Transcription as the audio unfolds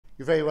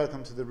You're very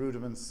welcome to the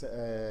Rudiments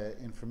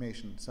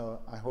information.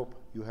 So I hope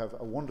you have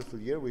a wonderful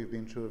year. We've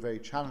been through a very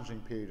challenging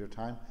period of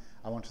time.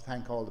 I want to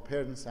thank all the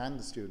parents and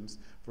the students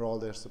for all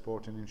their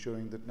support in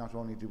ensuring that not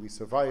only do we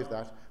survive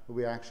that, but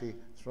we actually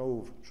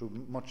throve through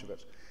much of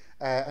it.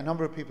 A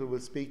number of people will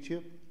speak to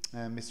you.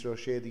 Mr.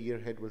 O'Shea, the year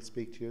head, will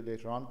speak to you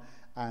later on,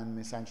 and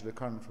Miss Angela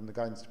Kern from the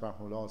Guidance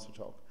Department will also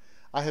talk.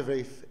 I have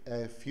very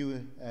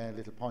few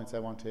little points I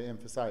want to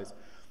emphasise.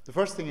 The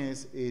first thing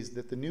is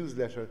that the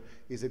newsletter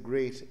is a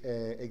great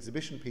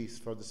exhibition piece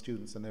for the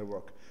students and their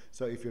work.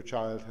 So if your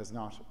child has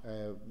not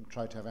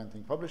tried to have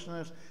anything published in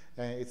it,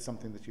 it's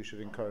something that you should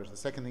encourage. The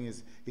second thing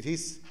is, it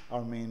is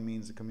our main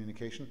means of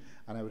communication,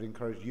 and I would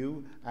encourage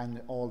you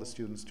and all the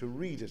students to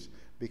read it,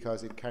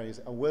 because it carries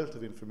a wealth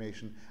of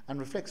information and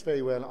reflects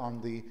very well on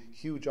the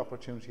huge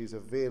opportunities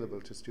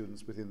available to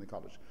students within the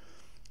college.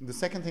 The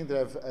second thing that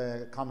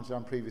I've commented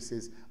on previously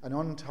is an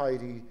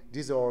untidy,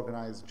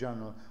 disorganised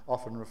journal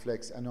often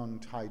reflects an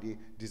untidy,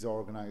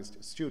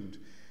 disorganised student.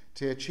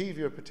 To achieve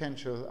your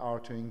potential or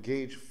to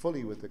engage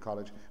fully with the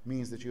college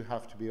means that you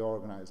have to be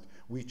organised.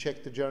 We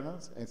check the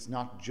journals. It's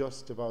not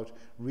just about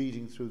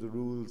reading through the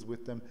rules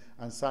with them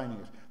and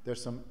signing it.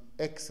 There's some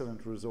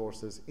excellent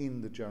resources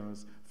in the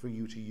journals for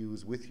you to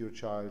use with your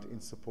child in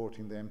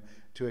supporting them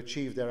to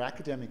achieve their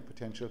academic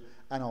potential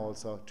and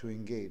also to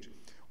engage.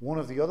 One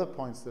of the other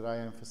points that I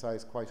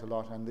emphasise quite a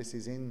lot, and this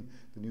is in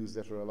the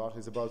newsletter a lot,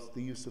 is about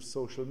the use of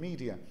social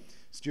media.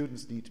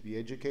 Students need to be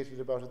educated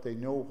about it. They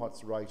know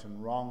what's right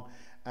and wrong,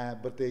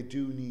 but they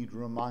do need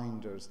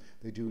reminders.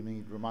 They do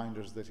need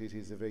reminders that it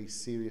is a very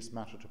serious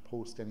matter to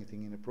post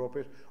anything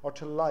inappropriate or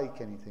to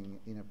like anything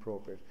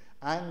inappropriate,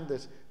 and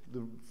that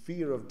the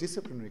fear of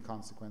disciplinary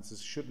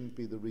consequences shouldn't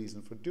be the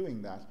reason for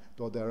doing that,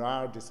 though there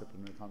are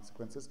disciplinary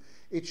consequences.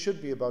 It should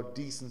be about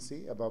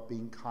decency, about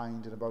being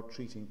kind, and about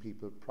treating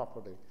people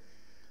properly.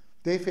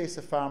 They face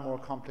a far more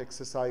complex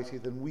society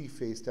than we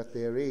faced at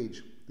their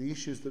age. The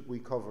issues that we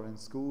cover in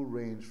school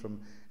range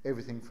from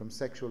everything from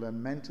sexual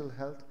and mental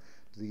health,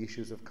 to the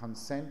issues of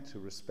consent, to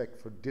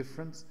respect for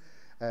difference,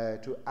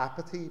 to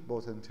apathy,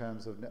 both in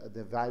terms of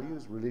the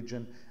values,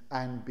 religion,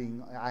 and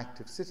being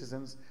active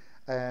citizens,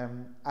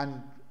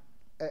 and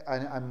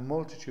a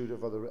multitude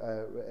of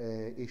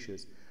other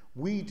issues.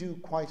 We do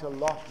quite a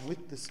lot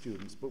with the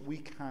students, but we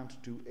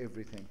can't do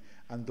everything.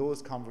 And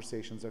those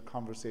conversations are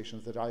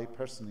conversations that I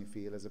personally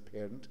feel as a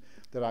parent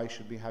that I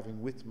should be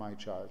having with my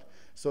child,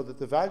 so that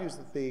the values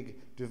that they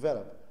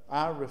develop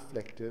are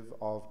reflective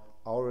of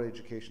our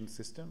education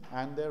system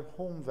and their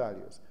home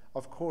values.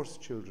 Of course,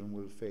 children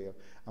will fail,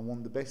 and one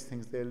of the best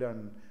things they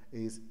learn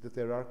is that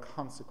there are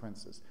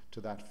consequences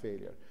to that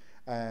failure.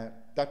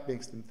 That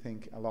makes them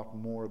think a lot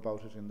more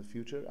about it in the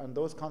future, and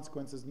those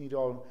consequences need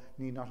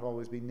not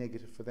always be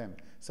negative for them.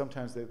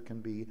 Sometimes they can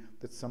be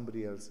that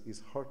somebody else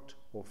is hurt,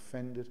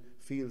 offended,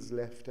 feels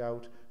left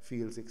out,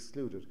 feels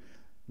excluded.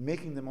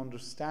 Making them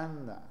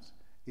understand that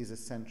is a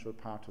central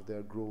part of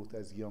their growth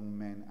as young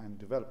men and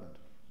development.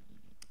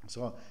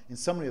 So, in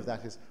summary of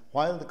that is,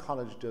 while the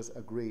college does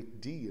a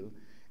great deal,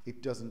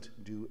 it doesn't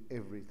do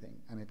everything,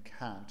 and it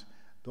can't.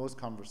 Those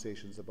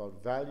conversations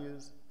about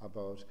values,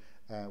 about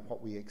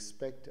what we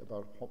expect,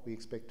 about what we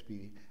expect to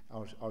be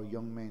our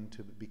young men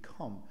to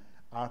become,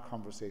 are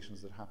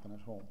conversations that happen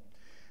at home.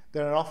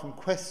 There are often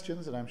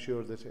questions, and I'm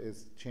sure that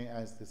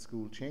as the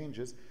school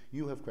changes,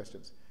 you have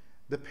questions.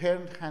 The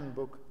parent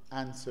handbook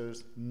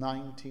answers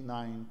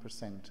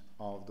 99%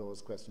 of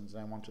those questions,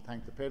 and I want to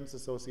thank the Parents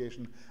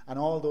Association and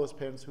all those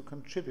parents who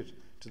contribute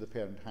to the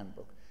parent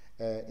handbook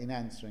in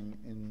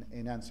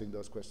answering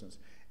those questions.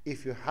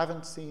 If you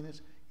haven't seen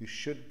it, you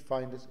should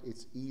find it.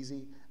 It's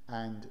easy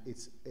and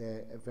it's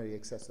very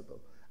accessible.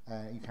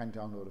 You can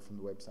download it from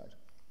the website.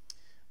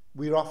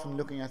 We're often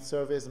looking at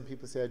surveys and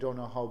people say, I don't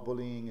know how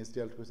bullying is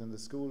dealt with in the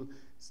school.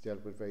 It's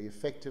dealt with very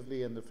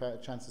effectively, and the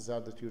chances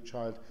are that your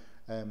child,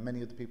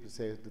 many of the people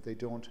say that they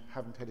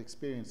haven't had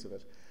experience of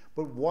it.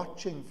 But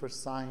watching for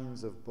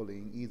signs of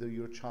bullying, either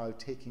your child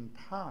taking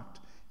part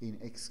in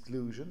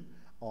exclusion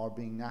or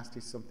being nasty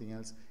to something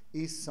else,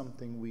 is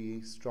something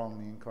we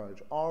strongly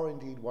encourage, or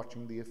indeed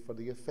watching for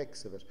the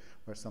effects of it,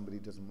 where somebody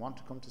doesn't want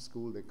to come to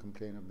school, they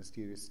complain of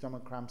mysterious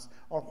stomach cramps,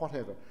 or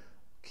whatever.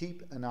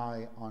 Keep an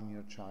eye on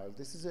your child.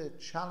 This is a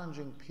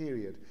challenging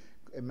period,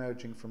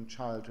 emerging from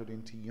childhood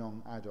into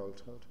young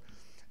adulthood.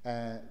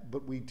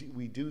 But we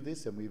do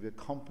this, and we've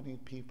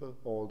accompanied people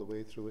all the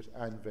way through it,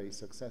 and very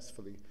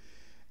successfully.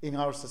 In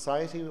our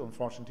society,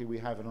 unfortunately, we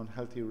have an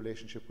unhealthy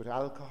relationship with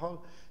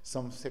alcohol.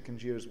 Some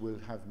second years will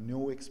have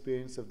no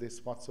experience of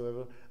this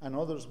whatsoever, and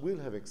others will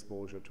have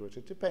exposure to it.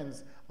 It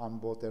depends on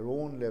both their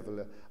own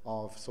level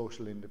of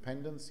social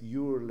independence,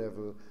 your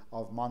level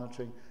of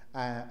monitoring,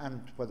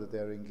 and whether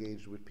they're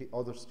engaged with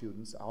other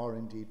students or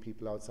indeed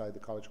people outside the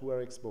college who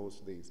are exposed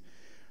to these.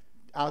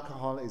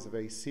 Alcohol is a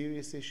very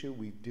serious issue.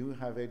 We do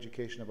have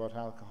education about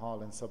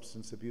alcohol and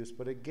substance abuse,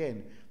 but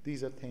again,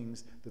 these are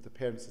things that the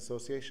Parents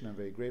Association, I'm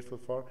very grateful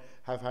for,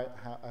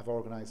 have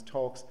organised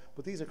talks,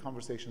 but these are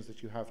conversations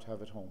that you have to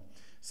have at home.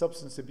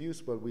 Substance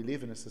abuse, well, we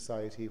live in a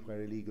society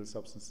where illegal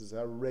substances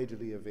are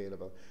readily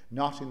available,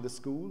 not in the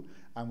school,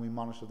 and we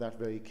monitor that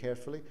very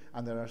carefully,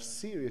 and there are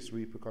serious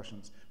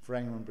repercussions for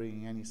anyone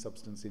bringing any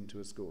substance into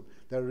a school.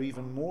 There are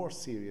even more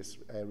serious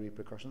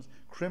repercussions,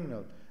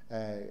 criminal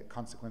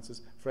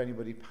consequences for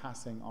anybody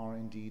passing or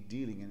indeed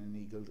dealing in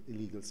an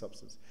illegal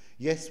substance.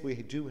 Yes, we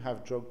do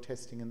have drug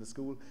testing in the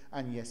school,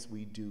 and yes,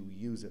 we do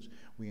use it.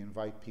 We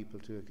invite people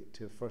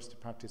to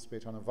first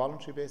participate on a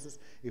voluntary basis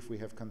if we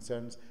have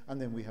concerns, and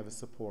then we have a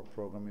support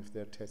program if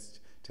their test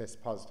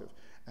positive.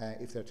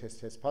 If their test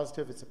tests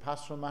positive, it's a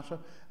pastoral matter,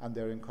 and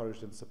they're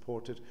encouraged and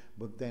supported.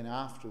 But then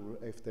after,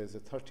 if there's a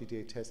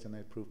 30-day test and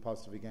they prove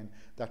positive again,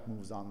 that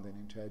moves on then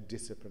into a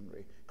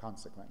disciplinary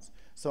consequence.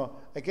 So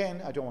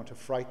again, I don't want to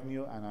frighten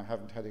you, and I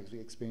haven't had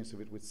experience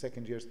of it with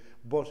second years,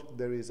 but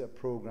there is a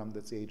program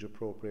that's age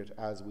appropriate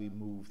as we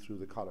move through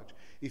the college.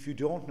 If you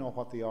don't know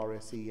what the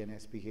RSE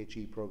and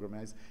SPHE program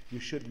is, you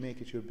should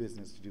make it your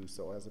business to do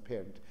so as a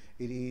parent.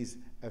 It is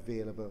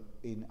available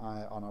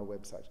on our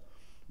website.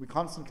 We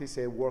constantly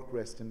say work,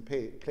 rest and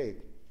play.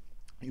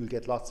 You'll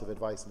get lots of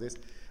advice on this.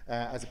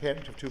 As a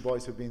parent of 2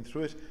 boys who've been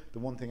through it, the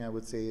one thing I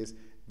would say is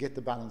get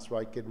the balance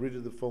right, get rid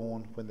of the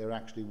phone when they're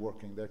actually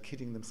working. They're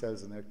kidding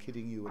themselves and they're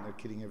kidding you and they're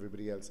kidding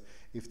everybody else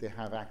if they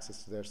have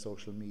access to their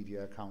social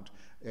media account.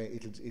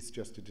 It's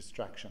just a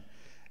distraction.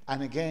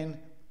 And again,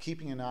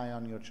 keeping an eye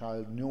on your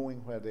child,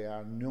 knowing where they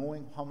are,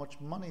 knowing how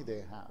much money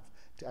they have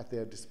at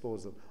their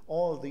disposal.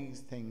 All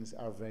these things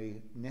are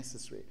very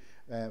necessary.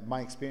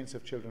 My experience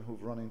of children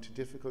who've run into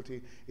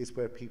difficulty is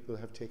where people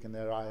have taken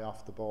their eye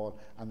off the ball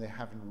and they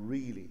haven't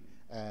really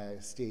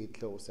stayed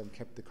close and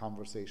kept the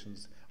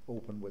conversations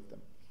open with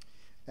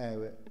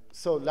them.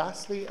 So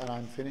lastly, and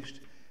I'm finished,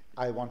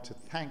 I want to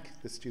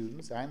thank the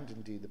students and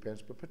indeed the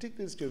parents, but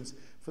particularly the students,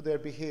 for their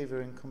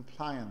behaviour in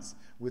compliance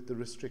with the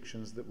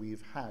restrictions that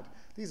we've had.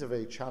 These are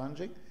very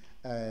challenging.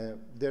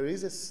 There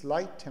is a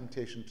slight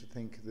temptation to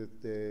think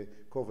that the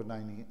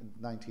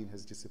COVID-19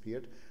 has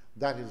disappeared.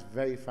 That is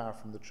very far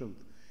from the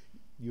truth.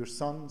 Your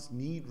son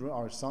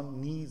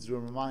needs a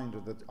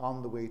reminder that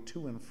on the way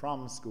to and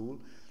from school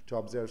to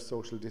observe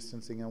social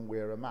distancing and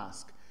wear a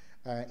mask.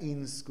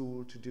 In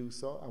school to do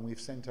so, and we've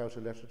sent out a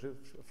letter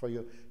for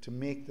you to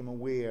make them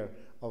aware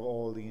of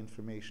all the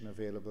information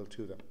available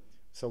to them.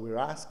 So we're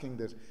asking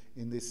that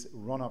in this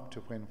run-up to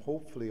when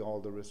hopefully all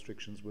the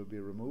restrictions will be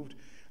removed,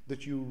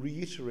 that you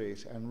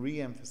reiterate and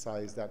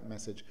re-emphasize that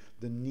message.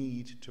 The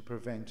need to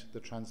prevent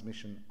the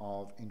transmission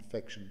of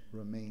infection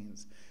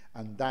remains,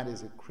 and that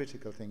is a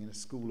critical thing in a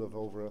school of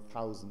over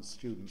 1,000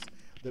 students,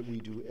 that we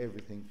do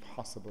everything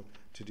possible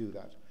to do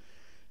that.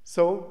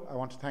 So I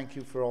want to thank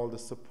you for all the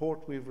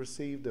support we've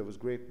received. There was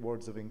great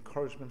words of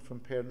encouragement from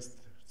parents,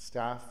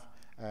 staff,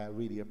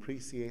 really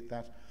appreciate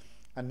that.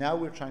 And now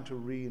we're trying to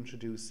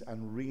reintroduce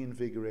and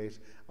reinvigorate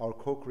our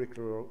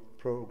co-curricular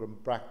program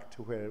back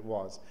to where it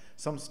was.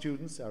 Some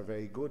students are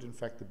very good. In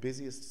fact, the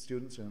busiest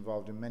students are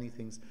involved in many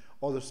things.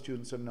 Other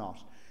students are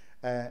not.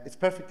 It's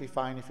perfectly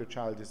fine if your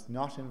child is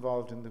not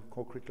involved in the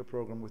co-curricular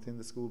program within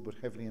the school, but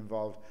heavily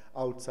involved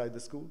outside the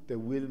school. They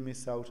will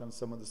miss out on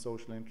some of the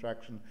social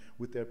interaction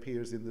with their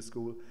peers in the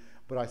school,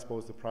 but I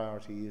suppose the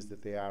priority is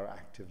that they are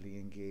actively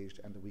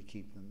engaged and that we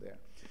keep them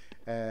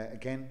there.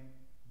 Again,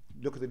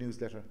 look at the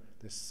newsletter.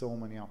 There's so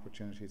many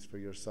opportunities for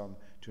your son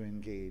to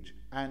engage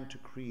and to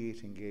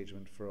create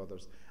engagement for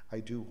others.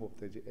 I do hope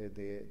that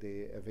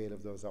they avail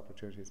of those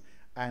opportunities.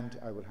 And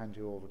I will hand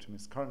you over to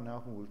Ms. Curran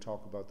now, who will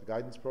talk about the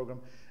guidance programme.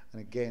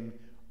 And again,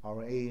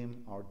 our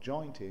aim, our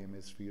joint aim,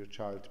 is for your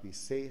child to be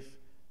safe,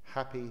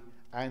 happy,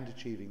 and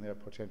achieving their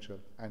potential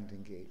and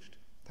engaged.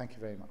 Thank you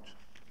very much.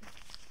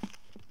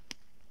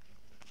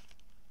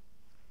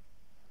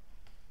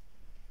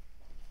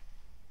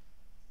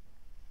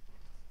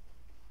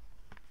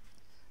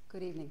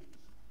 Good evening.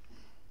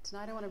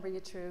 Tonight I want to bring you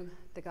through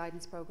the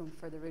guidance programme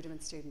for the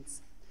Rudiments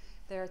students.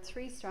 There are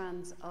 3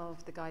 strands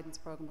of the guidance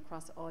programme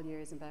across all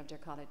years in Belvedere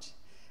College.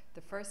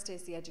 The first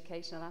is the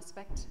educational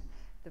aspect,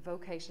 the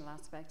vocational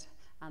aspect,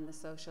 and the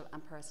social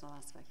and personal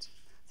aspect.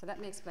 So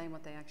let me explain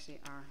what they actually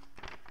are.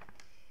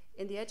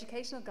 In the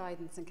educational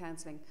guidance and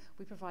counselling,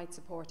 we provide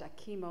support at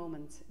key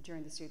moments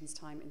during the students'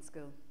 time in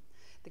school.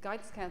 The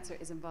guidance counsellor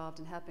is involved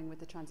in helping with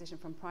the transition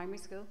from primary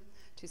school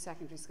to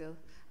secondary school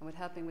and with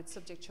helping with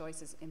subject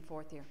choices in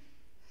 4th year.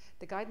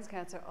 The guidance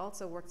counsellor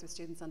also works with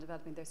students on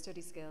developing their study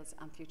skills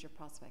and future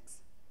prospects.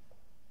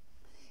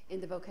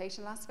 In the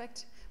vocational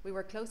aspect, we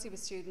work closely with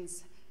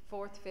students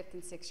 4th, 5th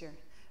and 6th year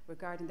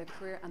regarding their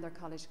career and their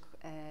college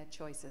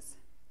choices.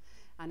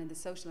 And in the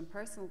social and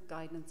personal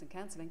guidance and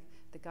counselling,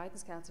 the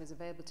guidance counsellor is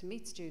available to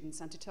meet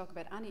students and to talk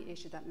about any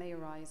issue that may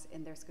arise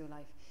in their school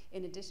life.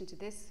 In addition to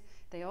this,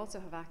 they also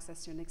have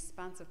access to an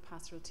expansive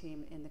pastoral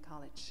team in the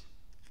college.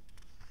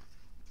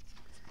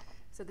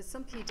 So there's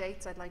some key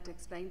dates I'd like to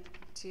explain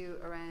to you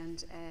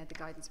around the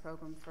guidance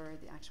programme for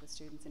the actual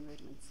students in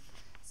Rudiments.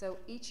 So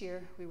each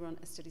year we run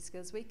a Study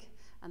Skills Week,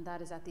 and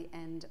that is at the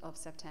end of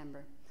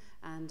September.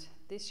 And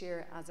this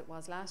year, as it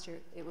was last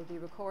year, it will be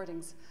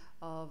recordings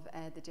of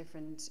the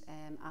different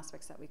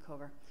aspects that we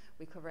cover.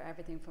 We cover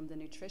everything from the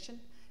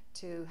nutrition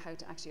to how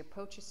to actually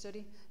approach your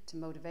study, to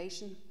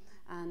motivation,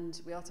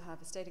 and we also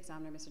have a state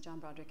examiner, Mr. John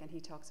Broderick, and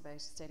he talks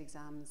about state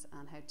exams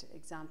and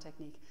exam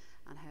technique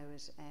and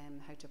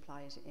how to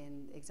apply it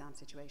in exam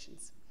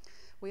situations.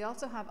 We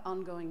also have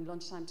ongoing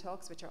lunchtime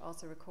talks which are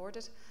also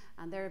recorded,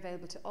 and they're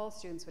available to all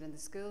students within the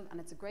school, and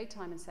it's a great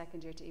time in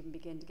second year to even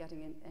begin to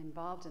getting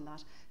involved in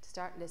that, to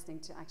start listening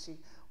to actually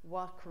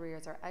what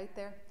careers are out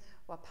there,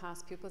 what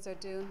past pupils are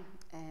doing,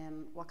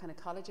 what kind of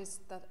colleges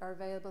that are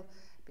available,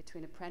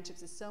 between apprenticeships.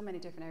 There's so many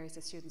different areas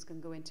that students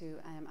can go into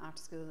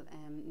after school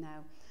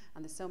now,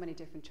 and there's so many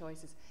different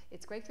choices.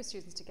 It's great for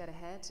students to get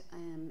ahead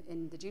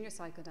in the junior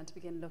cycle and to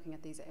begin looking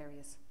at these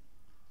areas.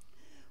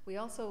 We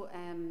also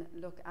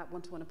look at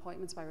one-to-one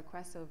appointments by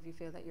request, so if you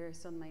feel that your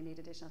son may need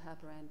additional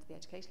help around the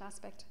educational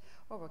aspect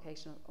or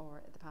vocational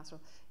or the pastoral,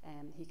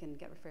 he can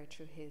get referred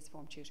through his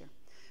form tutor.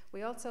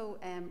 We also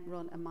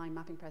run a mind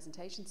mapping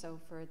presentation, so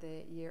for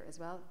the year as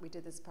well, we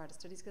did this part of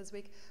Study Skills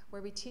Week,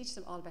 where we teach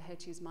them all about how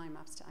to use mind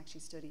maps to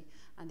actually study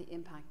and the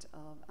impact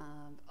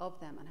of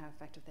them and how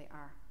effective they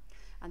are.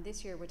 And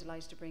this year we're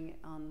delighted to bring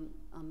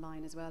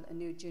online as well a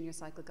new junior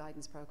cycle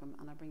guidance programme,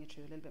 and I'll bring you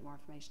through a little bit more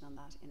information on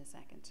that in a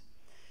second.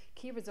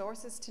 Key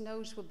resources to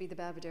note will be the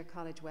Belvedere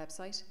College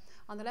website.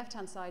 On the left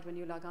hand side, when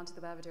you log onto the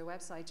Belvedere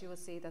website, you will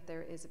see that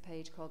there is a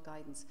page called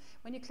Guidance.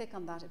 When you click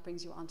on that, it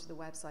brings you onto the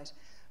website.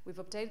 We've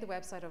updated the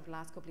website over the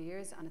last couple of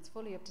years, and it's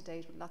fully up to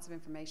date with lots of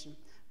information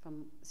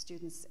from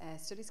students'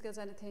 study skills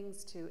and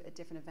things to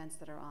different events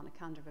that are on, a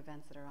calendar of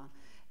events that are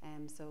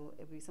on. So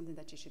it will be something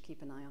that you should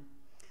keep an eye on.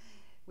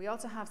 We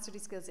also have study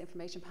skills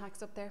information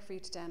packs up there for you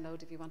to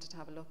download if you wanted to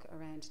have a look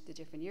around the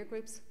different year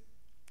groups.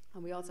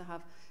 And we also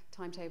have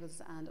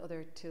timetables and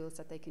other tools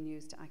that they can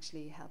use to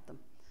actually help them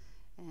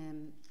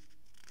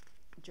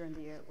during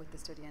the year with the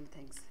study end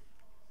things.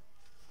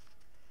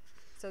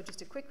 So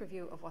just a quick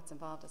review of what's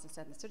involved, as I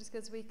said, in the Study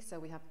Skills Week. So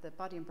we have the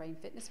body and brain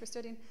fitness for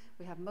studying,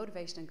 we have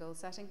motivation and goal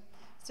setting,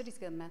 study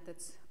skill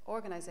methods,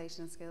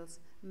 organisational skills,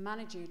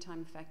 managing your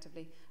time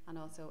effectively, and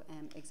also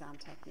exam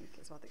technique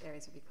is what the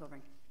areas we'll be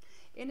covering.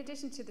 In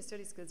addition to the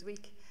Study Skills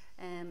Week,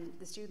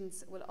 the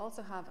students will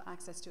also have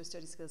access to a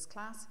Study Skills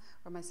class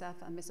where myself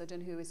and Miss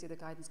O'Donoghue, who is the other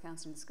guidance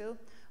counsellor in the school,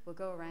 will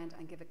go around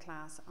and give a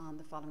class on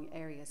the following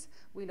areas.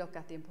 We look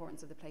at the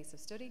importance of the place of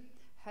study,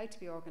 how to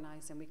be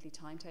organised in weekly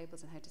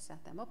timetables and how to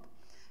set them up,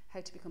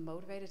 how to become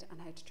motivated and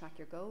how to track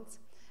your goals.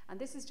 And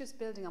this is just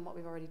building on what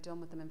we've already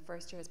done with them in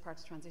first year as part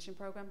of the transition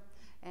programme.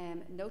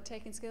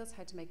 Note-taking skills,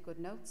 how to make good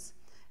notes,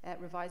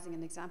 revising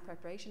and exam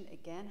preparation,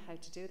 again, how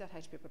to do that,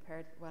 how to be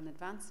prepared well in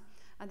advance.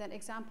 And then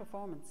exam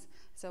performance.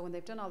 So when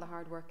they've done all the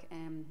hard work,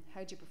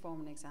 how do you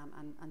perform an exam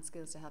and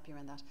skills to help you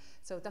in that.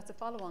 So that's a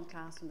follow-on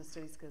class from the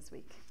Study Skills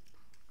Week.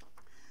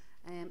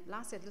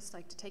 Lastly, I'd just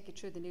like to take you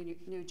through the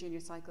new Junior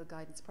Cycle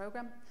Guidance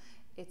Programme.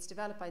 It's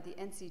developed by the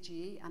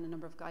NCGE and a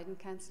number of guidance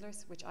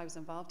counsellors, which I was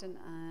involved in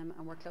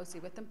and work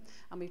closely with them.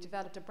 And we've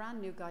developed a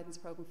brand new guidance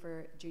programme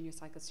for junior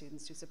cycle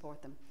students to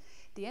support them.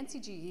 The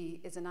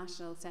NCGE is a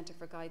National Centre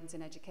for Guidance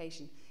in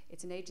Education.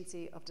 It's an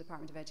agency of the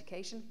Department of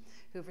Education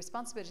who have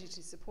responsibility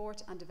to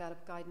support and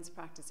develop guidance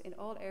practice in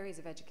all areas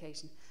of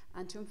education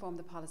and to inform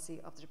the policy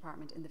of the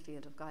department in the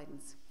field of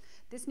guidance.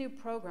 This new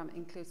programme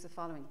includes the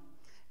following: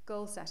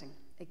 goal setting,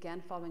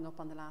 again following up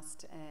on the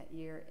last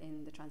year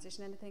in the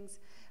transition end of things,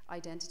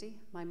 identity,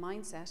 my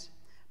mindset,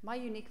 my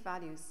unique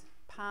values,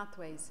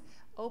 pathways,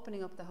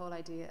 opening up the whole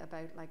idea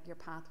about like your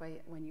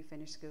pathway when you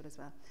finish school as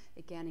well,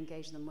 again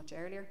engaging them much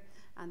earlier,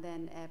 and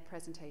then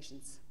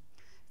presentations.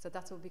 So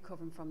that's what we'll be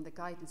covering from the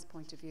guidance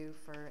point of view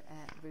for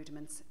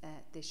Rudiments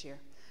this year.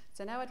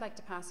 So now I'd like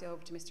to pass you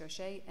over to Mr.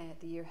 O'Shea,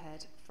 the year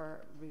head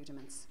for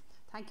Rudiments.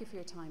 Thank you for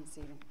your time this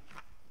evening.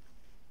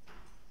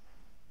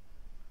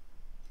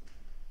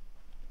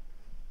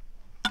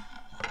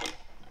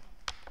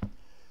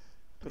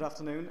 Good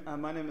afternoon.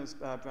 My name is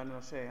Brendan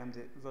O'Shea. I'm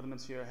the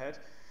Rudiments year head.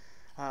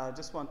 I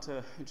just want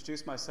to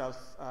introduce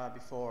myself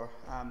before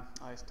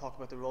I talk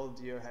about the role of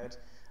the year head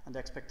and the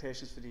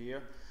expectations for the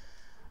year.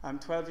 I'm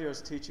 12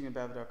 years teaching in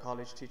Belvedere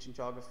College, teaching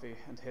geography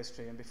and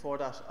history, and before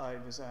that I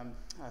was a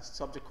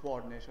subject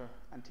coordinator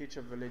and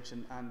teacher of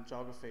religion and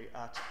geography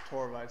at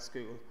Torwell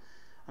School,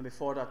 and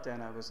before that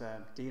then I was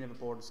dean of a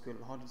boarding school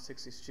of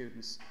 160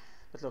 students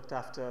that looked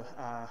after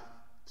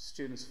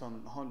students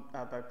from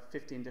about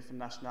 15 different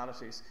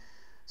nationalities.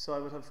 So I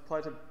would have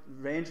quite a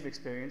range of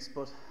experience,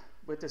 but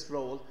with this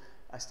role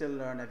I still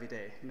learn every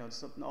day. You know,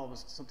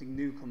 always something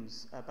new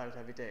comes about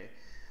every day.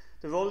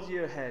 The role of the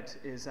year head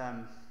is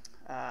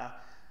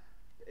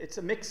it's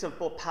a mix of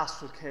both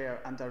pastoral care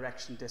and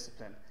direction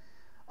discipline.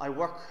 I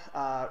work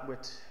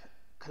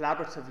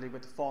collaboratively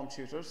with the form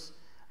tutors,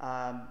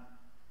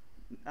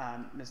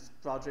 Miss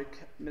Broderick,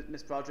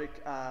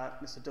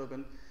 Mr.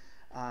 Duggan,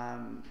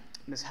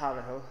 Miss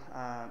Harrihill,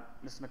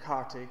 Mr.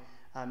 McCarthy,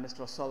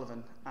 Mr.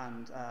 O'Sullivan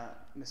and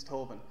Miss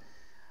Tobin.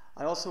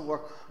 I also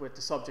work with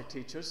the subject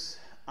teachers,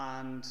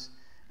 and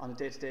on a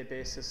day-to-day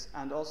basis,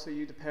 and also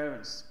you, the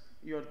parents.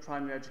 You're the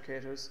primary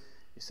educators.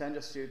 You send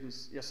your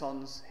students, your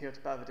sons, here to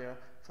Belvedere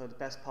for the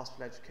best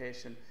possible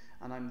education,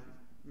 and I'm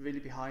really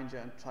behind you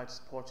and try to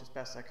support you as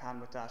best I can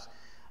with that.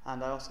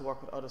 And I also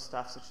work with other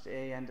staff, such as the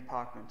AN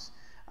department.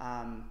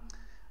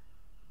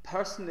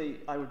 Personally,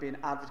 I will be an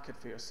advocate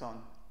for your son.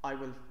 I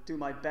will do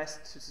my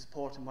best to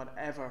support him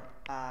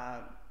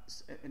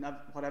in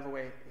whatever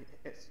way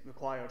it's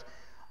required.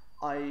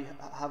 I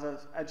have an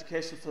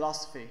education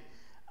philosophy,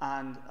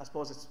 and I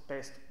suppose it's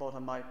based both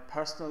on my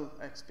personal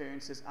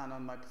experiences and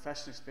on my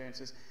professional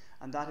experiences,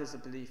 and that is the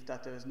belief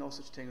that there is no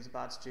such thing as a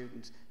bad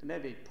student. There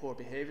may be poor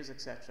behaviours,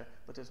 etc.,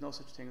 but there's no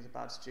such thing as a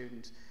bad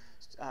student.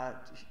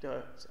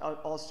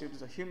 All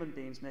students are human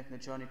beings making a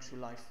journey through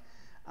life,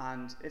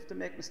 and if they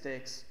make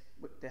mistakes,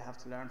 they have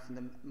to learn from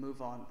them,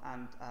 move on,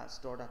 and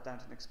store that down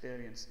to an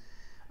experience.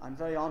 I'm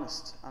very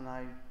honest, and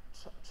I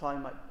try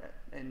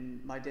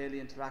in my daily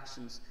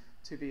interactions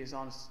to be as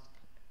honest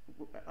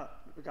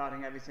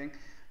regarding everything.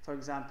 For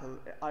example,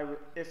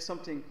 if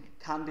something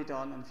can be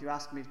done, and if you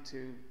ask me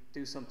to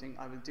do something,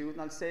 I will do it,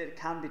 and I'll say it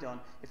can be done.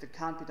 If it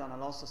can't be done,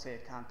 I'll also say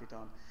it can't be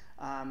done.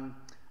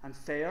 And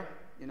fair,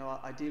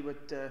 I deal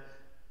with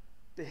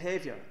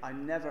behaviour. I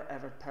never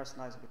ever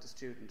personalise it with the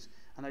student,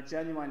 and I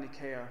genuinely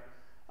care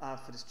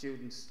for the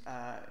students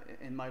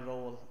in my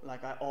role.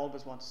 Like, I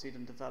always want to see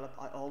them develop.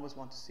 I always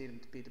want to see them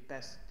to be the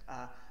best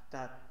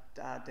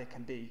that they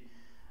can be,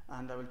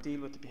 and I will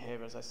deal with the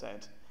behaviour, as I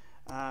said.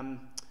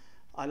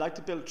 I like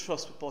to build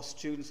trust with both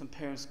students and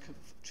parents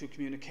through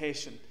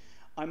communication.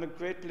 I'm a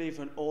great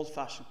believer in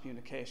old-fashioned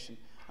communication.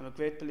 I'm a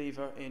great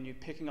believer in you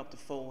picking up the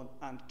phone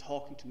and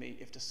talking to me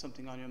if there's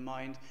something on your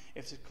mind,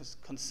 if there's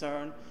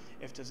concern,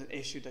 if there's an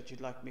issue that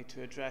you'd like me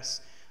to address.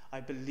 I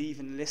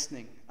believe in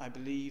listening. I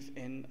believe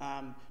in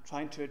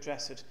trying to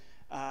address it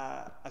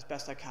as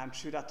best I can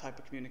through that type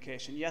of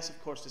communication. Yes,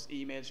 of course, there's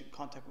emails you can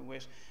contact me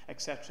with,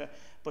 etc.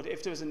 But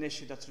if there's an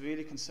issue that's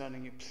really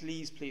concerning you,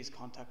 please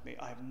contact me.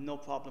 I have no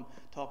problem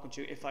talking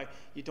to you. If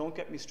you don't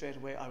get me straight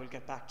away, I will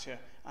get back to you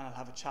and I'll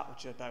have a chat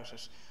with you about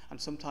it. And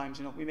sometimes,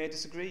 we may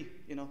disagree.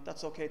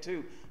 That's okay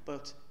too.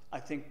 But I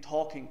think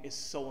talking is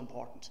so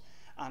important.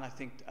 And I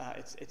think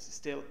it's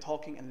still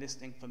talking and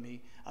listening for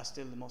me are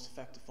still the most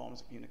effective forms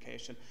of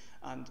communication.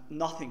 And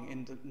nothing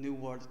in the new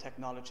world of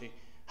technology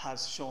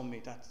has shown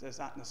me that there's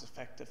that as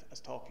effective as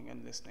talking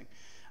and listening.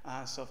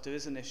 So if there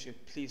is an issue,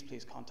 please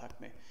contact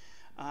me.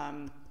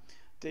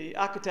 The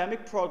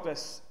academic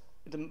progress,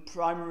 the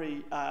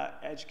primary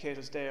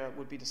educators there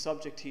would be the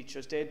subject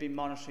teachers. They'd be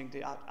monitoring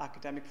the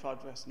academic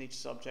progress in each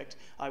subject.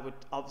 I would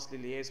obviously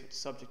liaise with the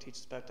subject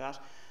teachers about that.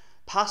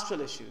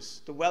 Pastoral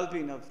issues, the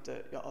well-being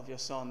of your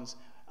sons,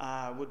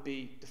 would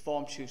be the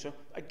form tutor.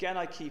 Again,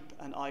 I keep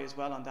an eye as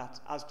well on that,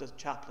 as does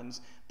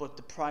chaplains, but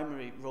the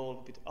primary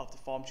role of the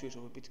form tutor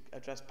would be to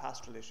address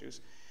pastoral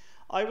issues.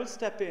 I will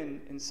step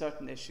in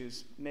certain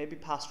issues, maybe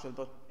pastoral,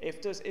 but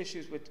if there's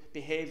issues with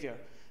behaviour,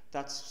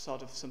 that's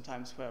sort of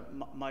sometimes where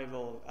my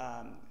role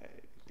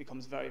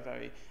becomes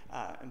very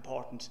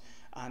important,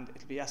 and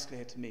it'll be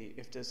escalated to me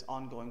if there's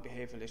ongoing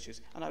behavioural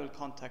issues, and I will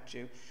contact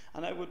you,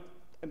 and I would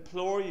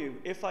implore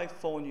you, if I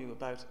phone you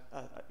about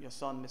your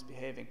son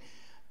misbehaving,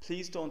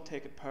 please don't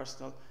take it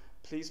personal.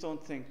 Please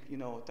don't think,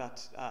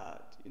 that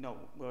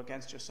we're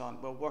against your son.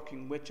 We're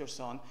working with your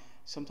son.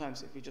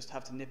 Sometimes if we just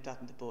have to nip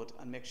that in the bud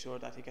and make sure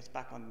that he gets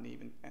back on an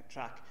even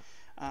track.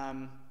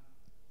 I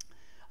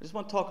just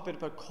want to talk a bit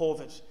about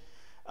COVID.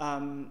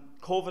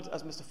 COVID,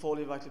 as Mr.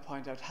 Foley rightly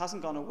pointed out,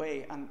 hasn't gone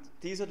away, and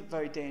these are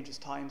very dangerous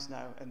times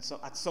now, and so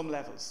at some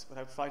levels,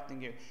 without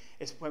frightening you.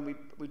 It's when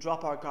we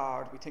drop our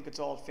guard, we think it's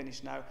all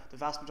finished now, the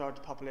vast majority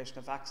of the population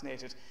are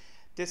vaccinated.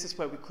 This is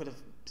where we could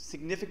have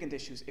significant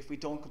issues if we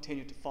don't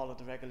continue to follow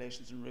the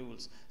regulations and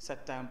rules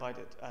set down by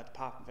the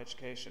Department of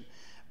Education.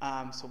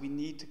 So we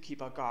need to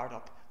keep our guard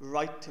up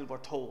right till we're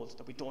told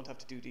that we don't have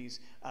to do these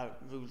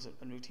rules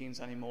and routines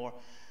anymore.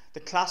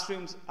 The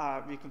classrooms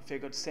are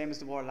reconfigured, same as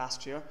they were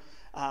last year.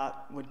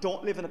 We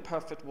don't live in a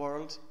perfect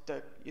world.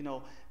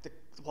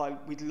 While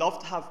we'd love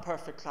to have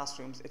perfect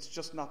classrooms, it's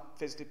just not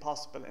physically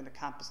possible in a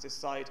campus this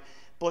side.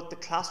 But the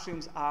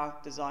classrooms are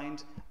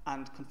designed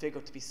and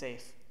configured to be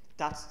safe.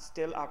 That's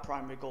still our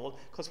primary goal,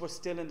 because we're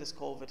still in this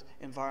COVID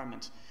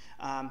environment.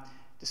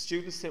 The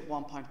students sit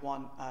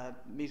 1.1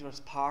 metres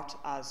apart,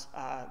 as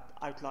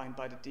outlined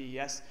by the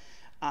DES,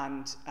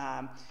 and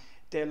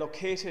they're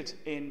located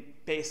in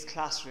base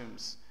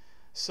classrooms.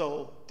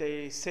 So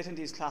they sit in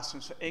these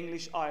classrooms for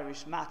English,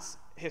 Irish, Maths,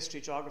 History,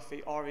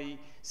 Geography, RE,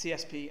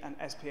 CSP and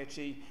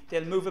SPHE.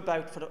 They'll move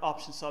about for the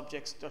option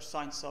subjects, their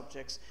science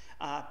subjects,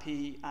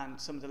 PE and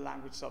some of the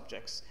language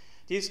subjects.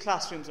 These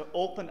classrooms are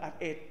open at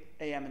 8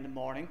 a.m. in the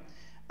morning,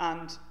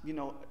 and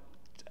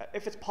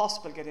if it's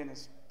possible, get in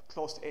as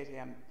close to 8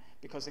 a.m.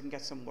 because they can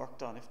get some work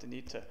done if they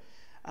need to.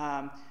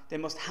 They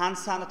must hand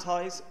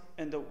sanitize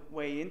in the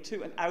way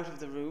into and out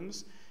of the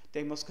rooms.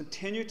 They must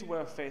continue to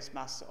wear face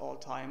masks at all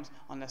times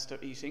unless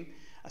they're eating,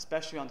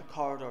 especially on the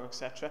corridor,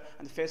 etc.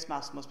 And the face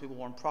mask must be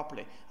worn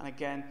properly. And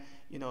again,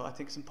 I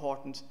think it's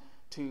important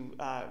to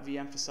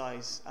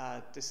re-emphasise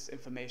this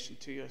information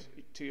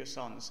to your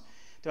sons.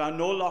 There are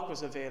no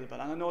lockers available,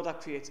 and I know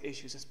that creates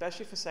issues,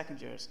 especially for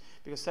second years,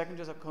 because second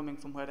years are coming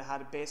from where they had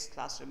a base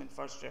classroom in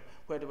first year,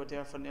 where they were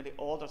there for nearly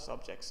all their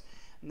subjects.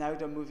 Now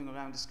they're moving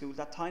around the school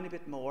that tiny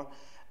bit more,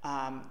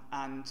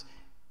 and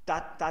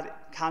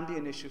that can be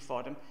an issue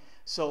for them.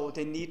 So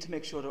they need to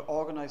make sure they're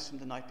organised from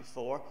the night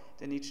before.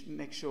 They need to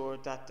make sure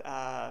that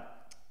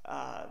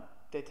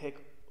they take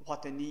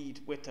what they need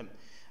with them.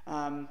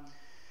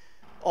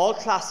 All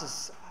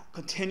classes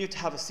continue to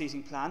have a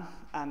seating plan,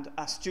 and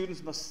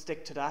students must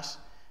stick to that.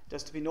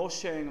 There's to be no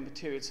sharing of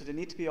materials, so they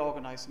need to be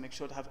organised to make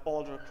sure they have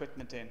all their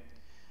equipment in.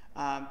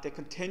 They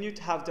continue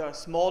to have their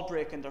small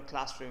break in their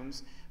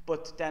classrooms,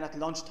 but then at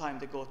lunchtime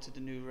they go to the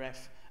new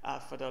ref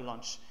for their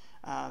lunch.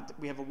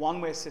 We have a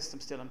one-way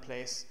system still in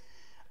place,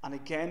 and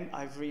again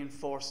I've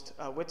reinforced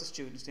with the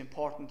students the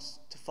importance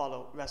to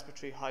follow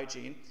respiratory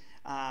hygiene.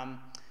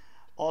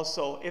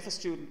 Also, if a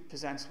student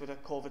presents with a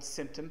COVID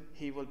symptom,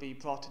 he will be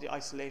brought to the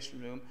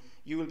isolation room.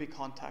 You will be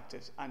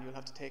contacted and you'll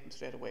have to take him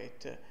straight away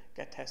to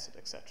get tested,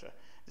 etc.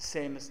 The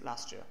same as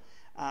last year.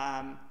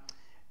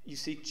 You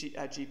seek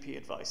GP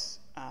advice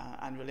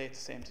and relate the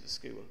same to the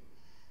school.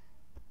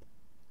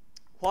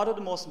 What are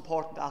the most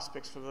important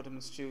aspects for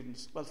Rudiments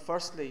students? Well,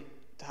 firstly,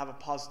 to have a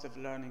positive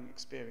learning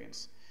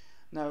experience.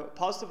 Now, a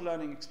positive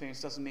learning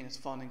experience doesn't mean it's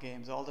fun and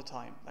games all the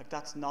time. Like,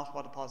 that's not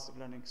what a positive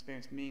learning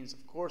experience means.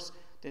 Of course,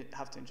 they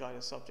have to enjoy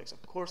the subjects.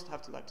 Of course, they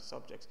have to like the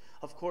subjects.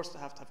 Of course, they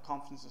have to have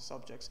confidence in the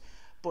subjects.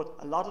 But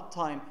a lot of the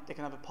time, they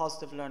can have a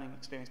positive learning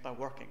experience by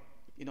working.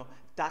 You know,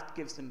 that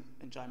gives them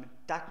enjoyment.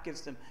 That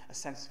gives them a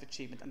sense of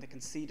achievement, and they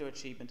can see their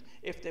achievement.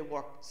 If they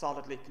work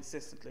solidly,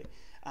 consistently,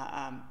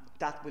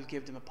 that will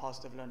give them a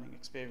positive learning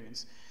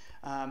experience.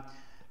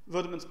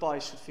 Rudiments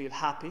boys should feel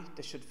happy.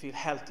 They should feel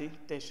healthy.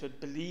 They should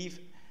believe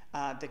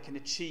they can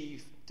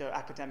achieve their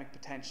academic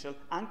potential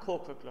and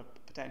co-curricular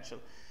potential.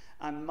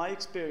 And my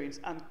experience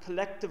and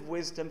collective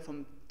wisdom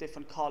from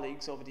different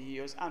colleagues over the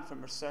years and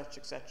from research,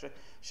 etc.,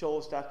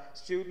 shows that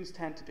students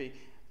tend to be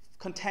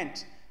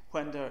content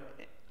when they're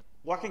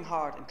working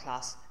hard in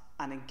class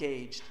and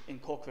engaged in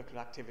co-curricular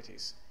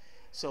activities.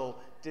 So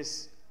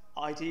this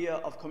idea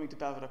of coming to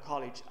Belvedere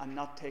College and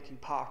not taking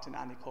part in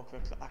any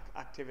co-curricular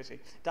activity,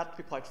 that, to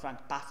be quite frank,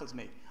 baffles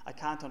me. I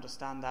can't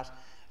understand that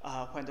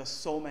when there's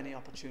so many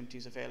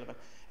opportunities available.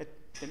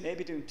 They may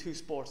be doing 2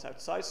 sports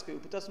outside school,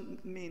 but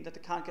doesn't mean that they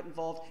can't get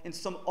involved in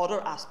some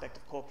other aspect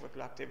of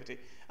co-curricular activity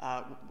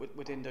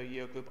within their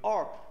year group,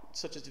 or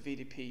such as the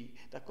VDP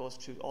that goes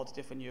through all the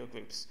different year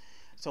groups.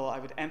 So I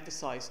would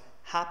emphasise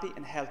happy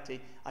and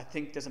healthy. I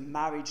think there's a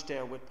marriage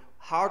there with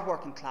hard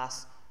work in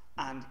class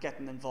and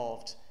getting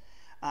involved.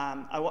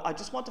 I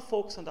just want to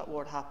focus on that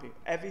word happy.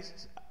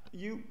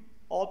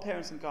 All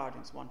parents and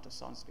guardians want their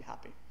sons to be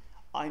happy.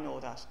 I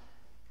know that.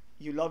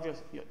 You love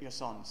your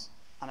sons,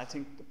 and I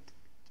think the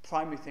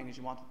primary thing is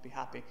you want them to be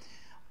happy.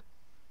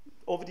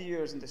 Over the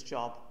years in this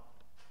job,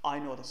 I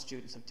know that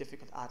students have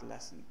difficult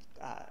adolescent.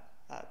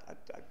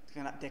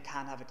 They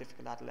can have a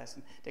difficult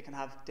adolescent. They can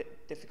have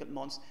difficult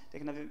months. They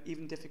can have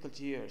even difficult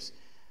years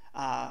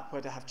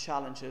where they have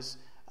challenges,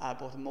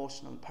 both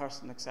emotional and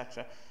personal,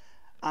 etc.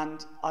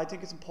 And I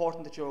think it's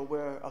important that you're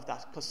aware of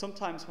that, because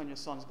sometimes when your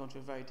son is going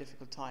through a very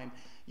difficult time,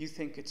 you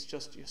think it's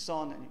just your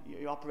son and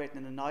you're operating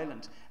in an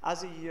island.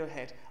 As a year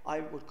head, I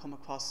would come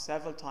across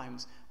several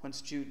times when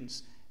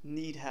students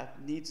need help,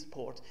 need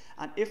support.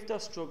 And if they're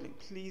struggling,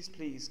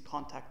 please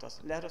contact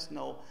us. Let us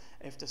know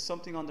if there's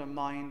something on their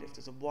mind, if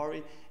there's a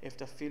worry, if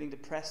they're feeling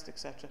depressed,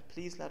 etc.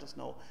 Please let us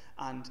know,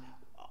 and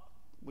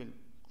we'll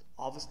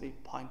obviously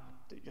point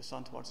your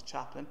son towards a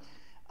chaplain.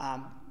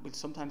 We'll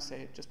sometimes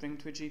say just bring him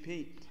to a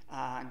GP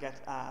and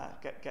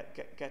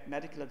get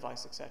medical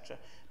advice, etc.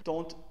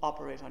 Don't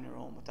operate on your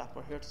own with that.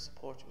 We're here to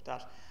support you with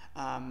that.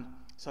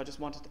 So I just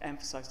wanted to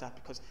emphasise that,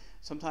 because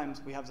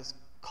sometimes we have this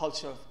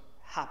culture of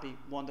happy,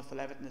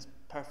 wonderful, everything is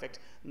perfect.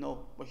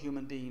 No, we're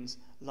human beings.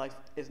 Life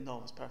isn't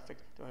always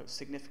perfect. There are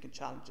significant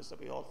challenges that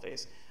we all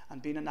face.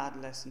 And being an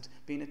adolescent,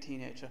 being a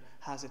teenager,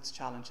 has its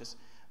challenges,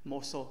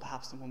 more so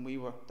perhaps than when we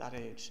were that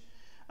age.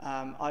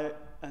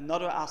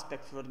 Another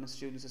aspect for Rudiments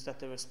students is that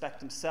they respect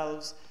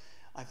themselves.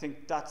 I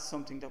think that's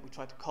something that we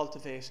try to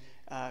cultivate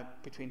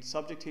between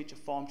subject teacher,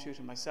 form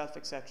tutor, myself,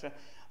 etc.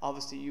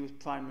 Obviously, you as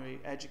primary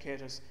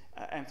educators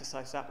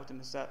emphasise that with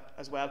them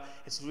as well.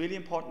 It's really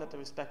important that they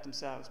respect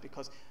themselves,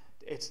 because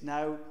it's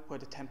now where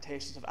the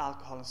temptations of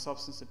alcohol and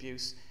substance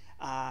abuse,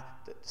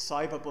 the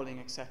cyberbullying,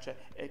 etc.,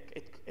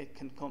 it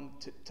can come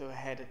to a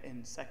head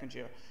in second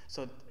year.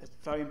 So it's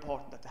very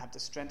important that they have the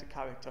strength of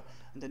character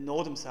and they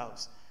know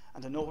themselves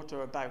and they know what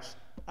they're about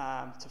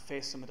to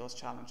face some of those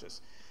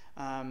challenges.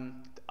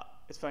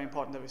 It's very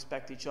important they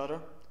respect each other,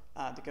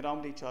 they get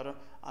on with each other.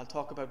 I'll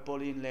talk about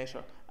bullying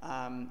later,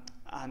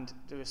 and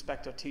they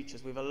respect their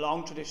teachers. We have a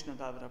long tradition in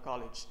Belvedere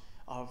College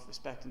of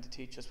respecting the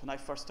teachers. When I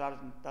first started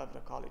in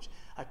Belvedere College,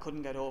 I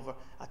couldn't get over,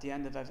 at the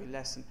end of every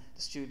lesson,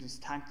 the students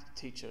thanked the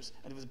teachers,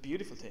 and it was a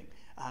beautiful thing.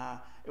 I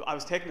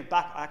was taken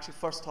aback. I actually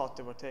first thought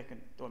they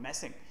were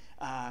messing,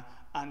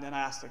 and then I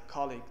asked a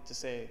colleague to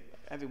say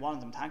every one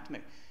of them thanked me.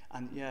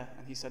 And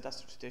he said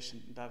that's the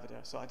tradition in Belvedere.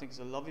 So I think it's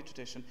a lovely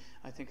tradition.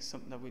 I think it's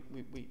something that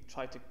we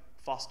try to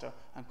foster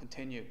and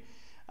continue.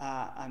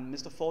 And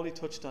Mr. Foley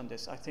touched on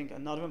this. I think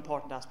another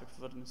important aspect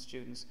for Rudiments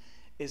students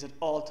is at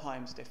all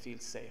times they feel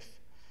safe.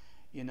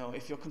 You know,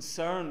 if you're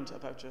concerned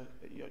about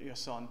your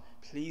son,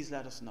 please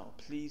let us know.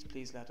 Please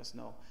let us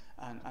know,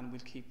 and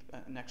we'll keep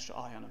an extra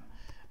eye on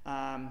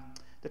him.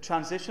 The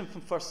transition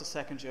from first to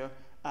second year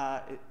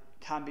it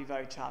can be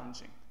very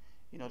challenging.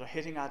 You know, they're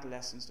hitting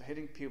adolescence, they're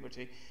hitting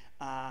puberty,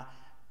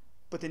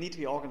 but they need to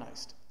be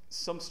organised.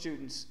 Some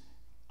students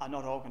are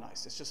not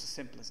organised. It's just as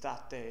simple as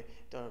that.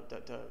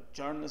 Their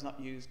journal is not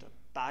used, their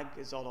bag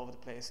is all over the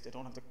place, they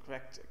don't have the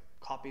correct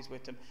copies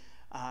with them.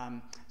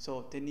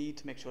 So they need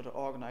to make sure they're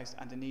organised,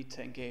 and they need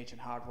to engage in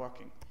hard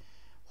working.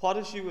 What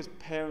is you as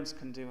parents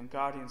can do, and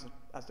guardians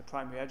as the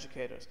primary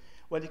educators?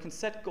 Well, you can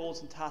set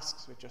goals and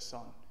tasks with your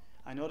son.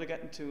 I know they're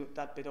getting to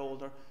that bit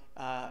older.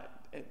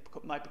 It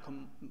might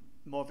become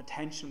more of a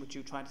tension with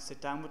you trying to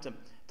sit down with them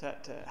to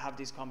have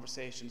these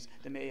conversations.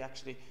 They may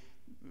actually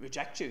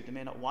reject you, they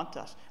may not want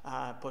that,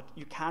 but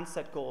you can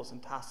set goals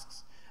and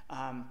tasks.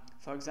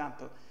 For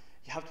example,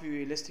 you have to be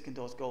realistic in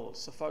those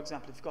goals. So for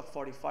example, if you've got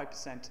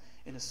 45%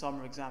 in a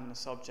summer exam in a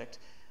subject,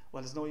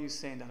 well, there's no use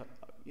saying that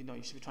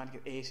you should be trying to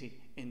get 80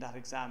 in that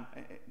exam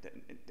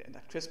in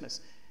that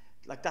Christmas.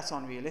 Like, that's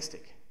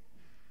unrealistic.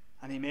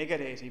 And he may get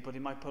 80, but he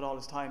might put all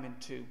his time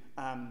into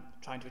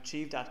trying to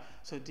achieve that.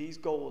 So these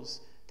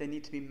goals, they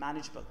need to be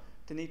manageable.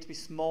 They need to be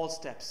small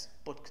steps,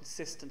 but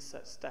consistent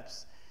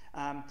steps.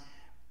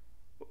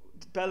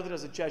 Belvedere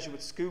is a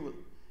Jesuit school.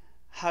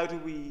 How do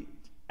we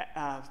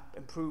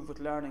improve with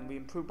learning? We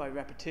improve by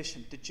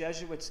repetition. The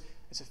Jesuits,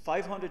 it's a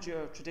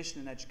 500-year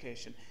tradition in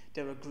education.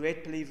 They're a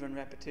great believer in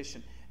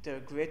repetition. They were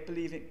a great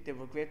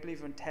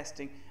believer in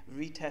testing,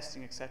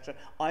 retesting, etc.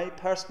 I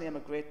personally am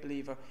a great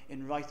believer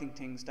in writing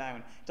things down.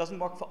 It doesn't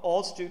work for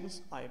all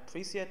students, I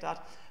appreciate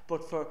that,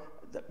 but for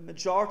the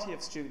majority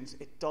of students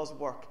it does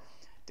work.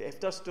 If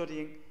they're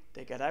studying,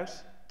 they get out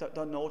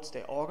their notes,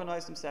 they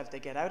organise themselves, they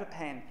get out a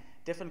pen,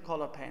 different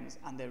colour pens,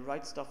 and they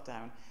write stuff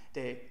down.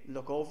 They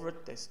look over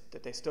it,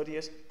 they study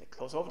it, they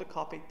close over the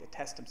copy, they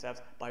test themselves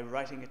by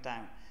writing it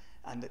down.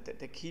 And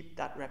they keep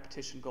that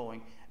repetition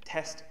going,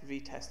 test,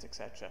 retest,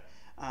 etc.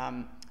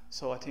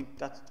 So I think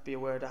that to be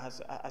aware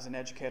of as an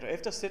educator.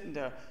 If they're sitting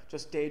there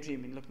just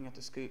daydreaming, looking at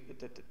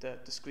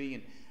the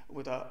screen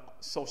with a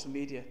social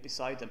media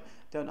beside them,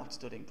 they're not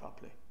studying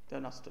properly.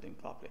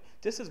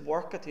 This is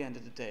work at the end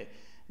of the day.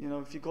 You know,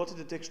 if you go to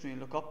the dictionary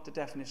and look up the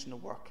definition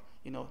of work,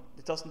 you know,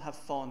 it doesn't have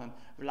fun and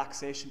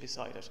relaxation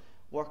beside it.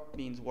 Work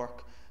means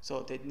work.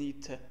 So they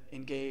need to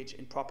engage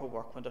in proper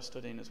work when they're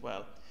studying as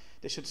well.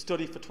 They should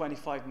study for 20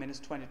 to 25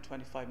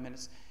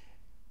 minutes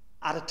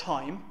at a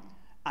time,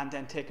 and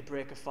then take a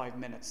break of 5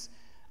 minutes.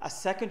 A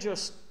second year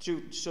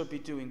student should be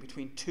doing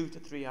between 2 to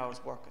 3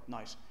 hours work at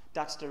night.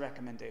 That's the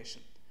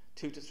recommendation,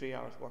 2 to 3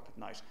 hours work at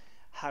night.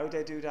 How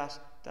they do that,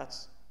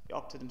 that's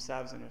up to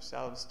themselves and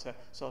yourselves to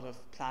sort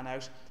of plan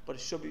out, but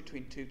it should be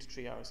between 2 to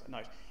 3 hours at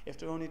night. If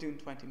they're only doing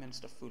 20 minutes,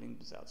 they're fooling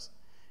themselves.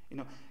 You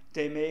know,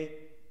 they may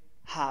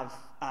have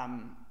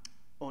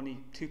only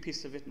 2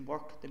 pieces of written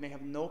work. They may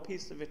have no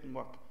piece of written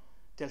work.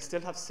 They'll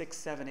still have 6,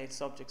 7, 8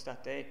 subjects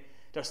that day.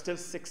 There's still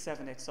 6,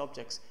 7, 8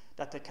 subjects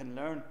that they can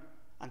learn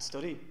and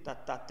study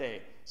that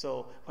day.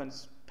 So when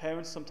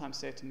parents sometimes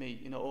say to me,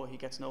 you know, oh, he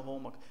gets no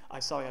homework, I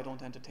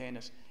don't entertain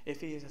it.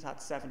 If he has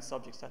had 7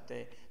 subjects that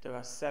day, there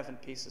are 7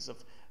 pieces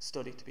of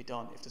study to be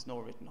done if there's no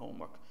written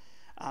homework.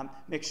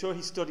 Make sure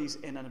he studies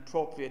in an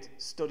appropriate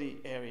study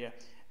area,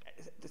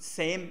 the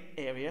same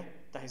area,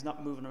 that he's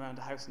not moving around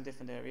the house in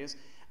different areas,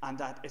 and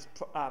that it's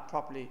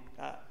properly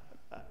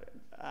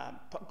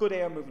good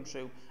air moving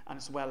through, and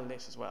it's well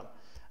lit as well.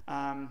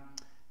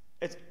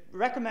 It's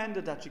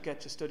recommended that you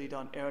get your study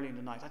done early in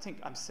the night. I think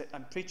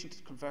I'm preaching to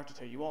the converted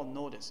here. You all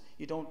know this.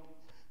 They don't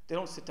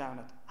sit down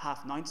at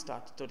 9:30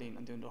 start studying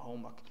and doing their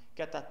homework.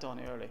 Get that done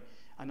early.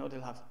 I know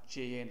they'll have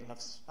GA and they'll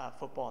have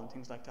football and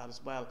things like that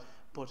as well,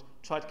 but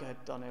try to get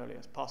it done early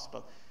as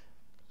possible.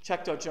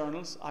 Check their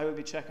journals. I will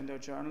be checking their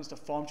journals. The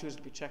form tutors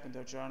will be checking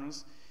their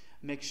journals.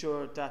 Make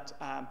sure that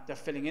they're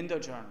filling in their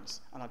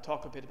journals, and I'll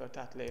talk a bit about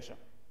that later.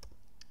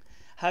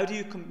 How do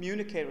you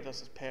communicate with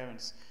us as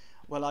parents?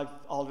 Well, I've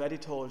already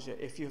told you,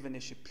 if you have an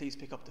issue, please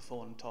pick up the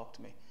phone and talk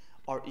to me,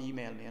 or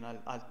email me, and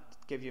I'll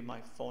give you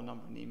my phone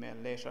number and email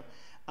later.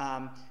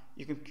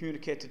 You can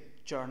communicate the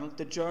journal.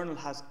 The journal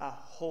has a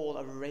whole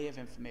array of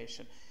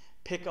information.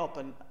 Pick up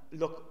and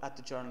look at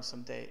the journal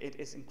someday. It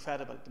is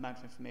incredible the amount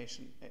of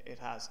information it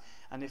has.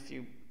 And if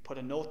you put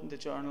a note in the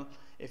journal,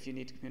 if you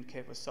need to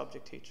communicate with a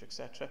subject teacher,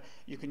 etc.,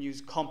 you can use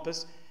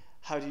Compass.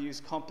 How to use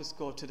Compass?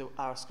 Go to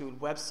our school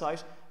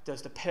website.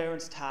 There's the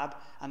Parents tab,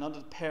 and under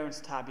the Parents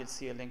tab you'll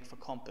see a link for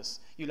Compass.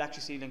 You'll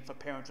actually see a link for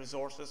Parent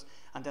Resources,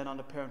 and then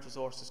under Parent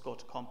Resources go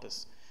to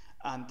Compass,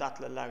 and that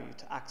will allow you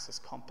to access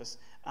Compass,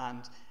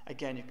 and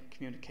again you can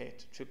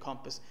communicate through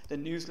Compass. The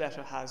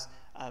newsletter has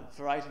a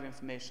variety of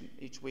information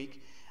each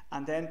week,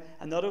 and then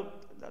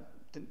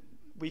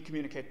we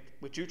communicate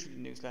with you through the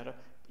newsletter.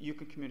 you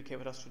can communicate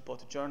with us through both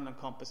the journal and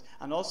compass,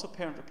 and also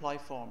parent reply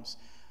forms.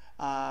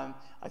 I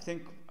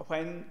think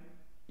when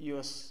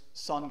your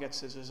son gets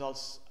his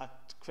results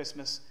at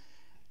Christmas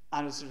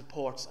and his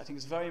reports, I think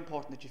it's very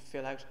important that you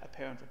fill out a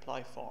parent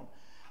reply form.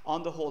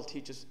 On the whole,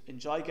 teachers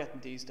enjoy getting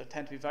these. They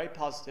tend to be very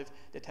positive.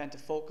 They tend to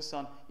focus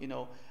on,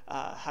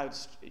 how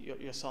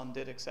your son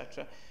did,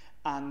 etc.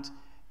 And,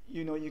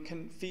 you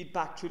can feed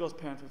back through those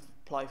parent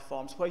reply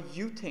forms where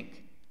you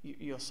think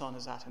your son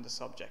is at in the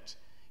subject,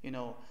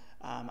 and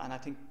I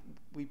think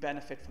we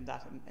benefit from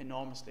that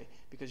enormously,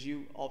 because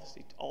you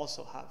obviously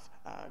also have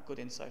good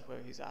insight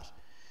where he's at.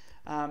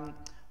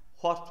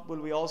 What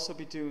will we also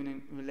be doing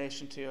in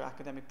relation to your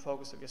academic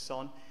progress of your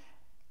son?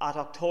 At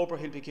October,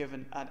 he'll be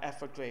given an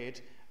effort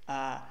grade,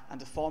 and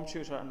the form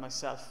tutor and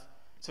myself.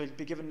 So he'll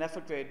be given an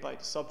effort grade by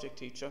the subject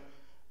teacher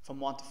from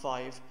 1 to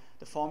 5.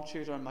 The form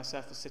tutor and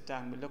myself will sit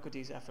down, we'll look at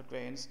these effort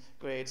grades,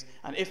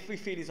 and if we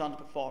feel he's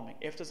underperforming,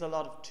 if there's a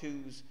lot of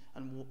 2s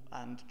and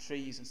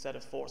 3s instead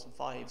of 4s and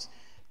 5s,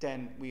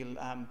 then we'll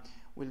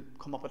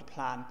come up with a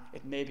plan.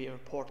 It may be a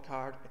report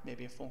card, it may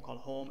be a phone call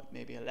home, it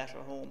may be a letter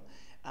home.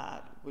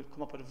 We'll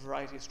come up with a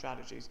variety of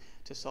strategies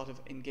to sort of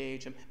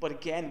engage him. But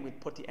again, we'll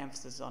put the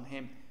emphasis on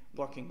him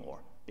working more,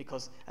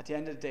 because at the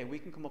end of the day, we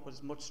can come up with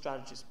as much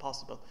strategy as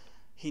possible.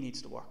 He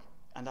needs to work,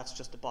 and that's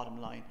just the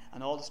bottom line.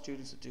 And all the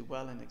students that do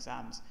well in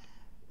exams,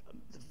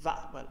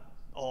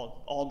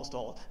 almost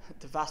all,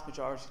 the vast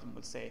majority of them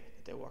will say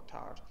that they worked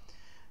hard.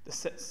 The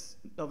 6th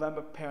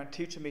November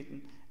parent-teacher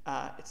meeting,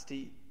 it's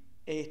the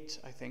 8th,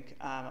 I think.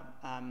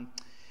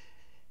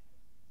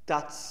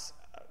 That's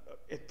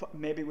it.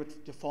 Maybe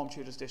with the form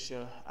tutors this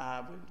year,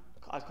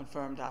 I'll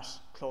confirm that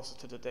closer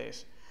to the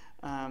date.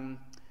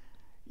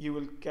 You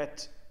will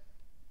get,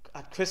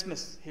 at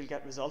Christmas, he'll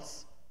get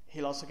results.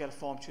 He'll also get a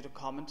form tutor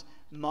comment.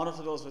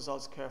 Monitor those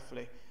results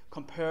carefully.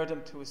 Compare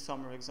them to his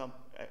summer exam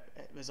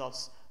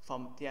results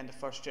from the end of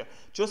first year.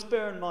 Just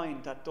bear in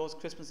mind that those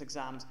Christmas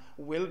exams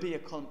will be a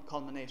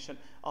culmination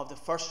of the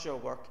first year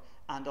work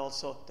and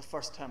also the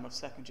first term of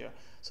second year.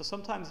 So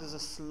sometimes there's a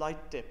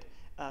slight dip.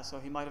 So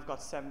he might have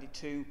got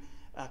 72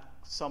 at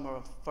summer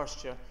of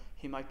first year.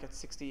 He might get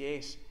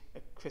 68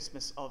 at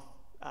Christmas of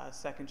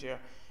second year.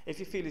 If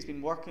you feel he's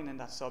been working in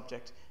that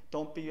subject,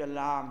 don't be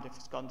alarmed if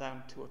it's gone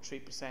down 2 or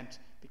 3%,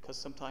 because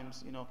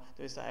sometimes,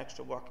 there's that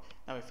extra work.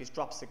 Now, if he's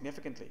dropped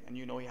significantly and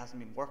he hasn't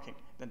been working,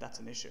 then that's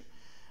an issue.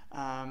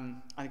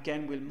 And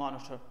again, we'll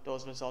monitor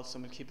those results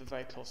and we'll keep a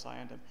very close eye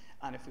on them.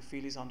 And if we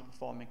feel he's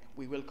underperforming,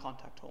 we will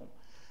contact home.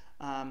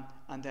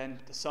 And then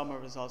the summer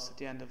results at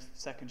the end of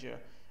second year,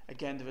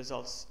 again, the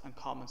results and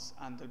comments,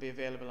 and they'll be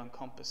available on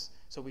Compass.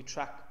 So we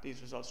track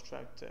these results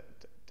throughout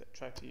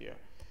the year.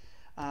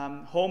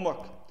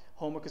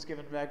 Homework is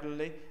given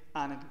regularly,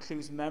 and it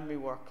includes memory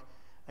work.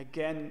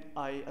 Again,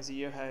 as a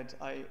year head,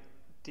 I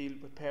deal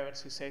with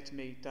parents who say to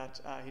me that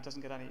he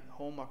doesn't get any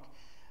homework.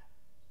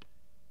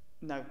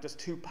 Now, there's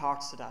 2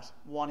 parts to that.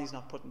 One, he's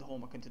not putting the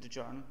homework into the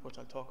journal, which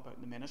I'll talk about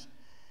in a minute.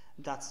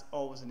 That's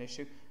always an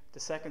issue. The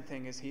second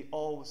thing is he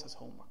always has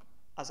homework.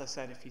 As I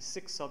said, if he's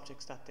 6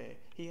 subjects that day,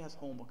 he has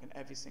homework in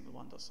every single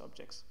one of those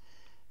subjects.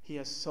 He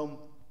has some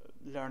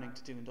learning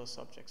to do in those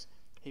subjects.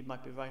 He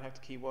might be writing out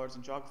the keywords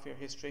in geography or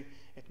history.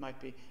 It might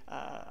be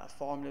a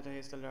formula that he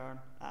has to learn,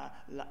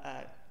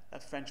 a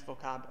French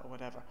vocab or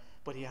whatever.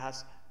 But he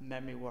has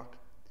memory work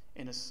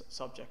in his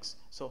subjects.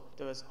 So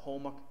there is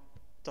homework.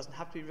 Doesn't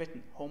have to be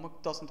written.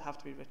 Homework doesn't have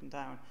to be written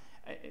down.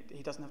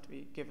 He doesn't have to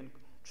be given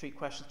 3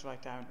 questions to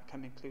write down. It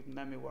can include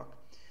memory work.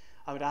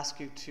 I would ask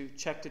you to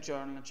check the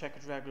journal and check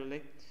it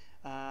regularly.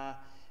 The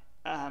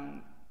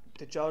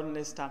journal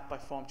is stamped by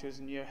form tutors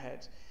and year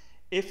head.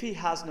 If he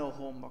has no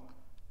homework,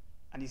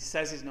 and he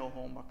says he's no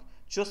homework,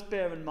 just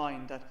bear in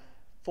mind that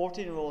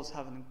 14-year-olds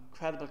have an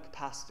incredible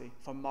capacity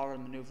for moral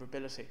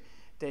manoeuvrability.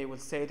 They will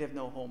say they have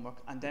no homework,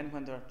 and then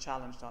when they're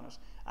challenged on it,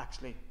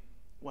 actually,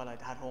 well,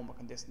 I'd had homework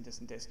on this and this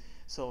and this.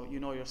 So you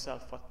know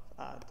yourself what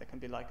they can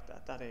be like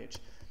at that age.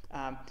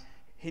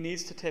 He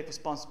needs to take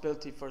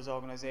responsibility for his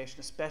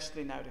organisation,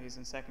 especially now that he's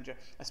in second year,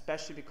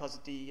 especially because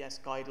the DES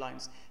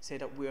guidelines say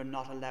that we're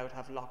not allowed to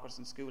have lockers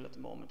in school at the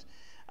moment.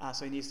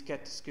 So he needs to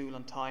get to school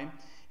on time.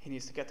 He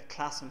needs to get to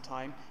class on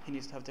time. He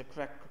needs to have the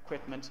correct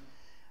equipment.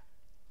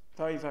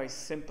 Very, very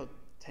simple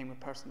thing with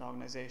personal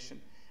organisation.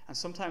 And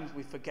sometimes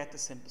we forget the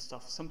simple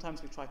stuff.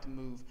 Sometimes we try to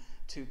move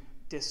to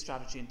this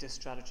strategy and this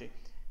strategy.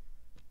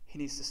 He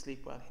needs to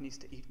sleep well. He needs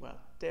to eat well.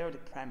 They're the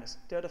premise.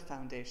 They're the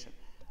foundation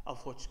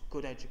of which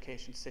good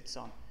education sits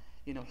on.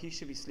 He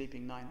should be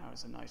sleeping 9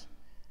 hours a night,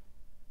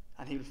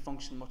 and he'll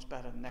function much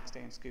better the next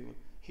day in school.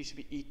 He should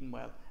be eating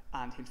well,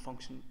 and he'll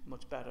function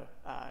much better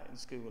in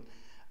school.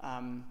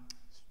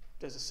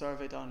 There's a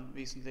survey done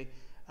recently.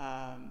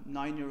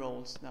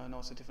 9-year-olds, now I know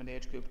it's a different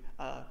age group,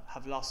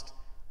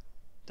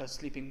 they're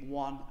sleeping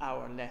 1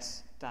 hour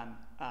less than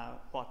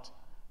what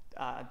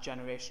a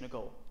generation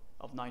ago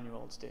of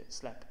 9-year-olds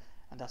slept,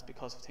 and that's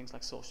because of things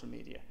like social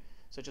media.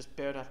 So just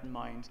bear that in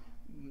mind.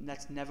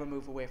 Let's never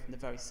move away from the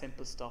very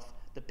simple stuff,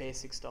 the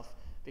basic stuff,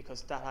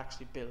 because that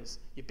actually builds.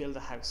 You build a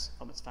house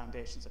from its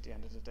foundations at the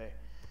end of the day.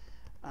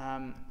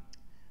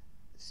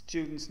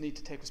 Students need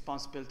to take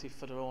responsibility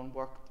for their own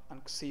work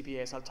and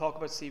CBAs. I'll talk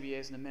about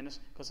CBAs in a minute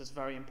because it's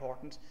very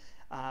important.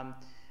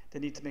 They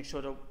need to make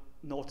sure their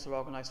notes are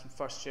organised from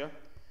first year,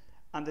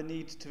 and they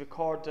need to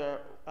record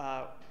their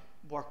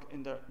work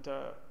in their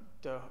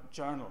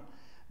journal.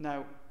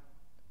 Now,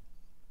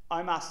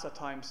 I'm asked at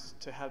times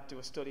to help do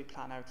a study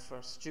plan out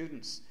for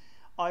students.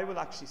 I will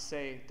actually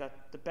say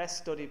that the best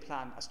study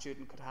plan a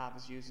student could have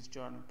is use his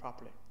journal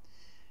properly.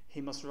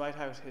 He must write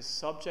out his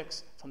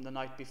subjects from the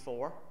night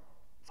before,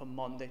 from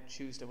Monday,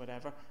 Tuesday,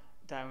 whatever,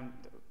 down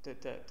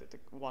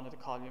one of the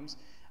columns,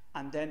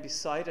 and then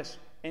beside it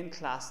in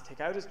class,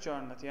 take out his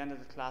journal at the end of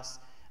the class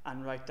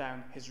and write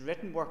down his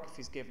written work if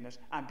he's given it,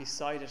 and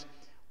beside it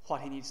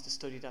what he needs to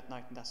study that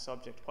night in that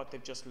subject, what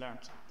they've just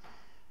learnt.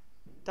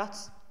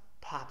 That's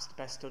perhaps the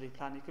best study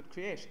plan you could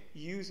create,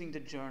 using the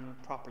journal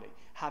properly,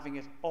 having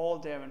it all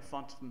there in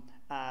front of him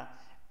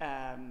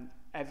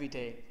every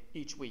day,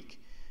 each week.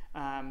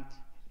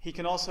 He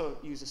can also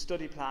use a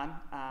study plan,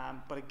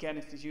 but again,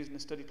 if he's using a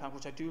study plan,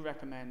 which I do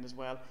recommend as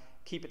well,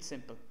 keep it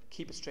simple,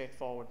 keep it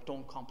straightforward,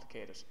 don't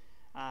complicate it.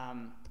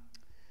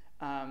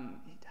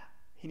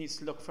 He needs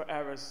to look for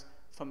errors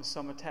from his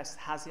summer tests.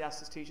 Has he asked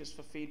his teachers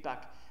for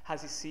feedback?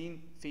 Has he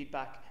seen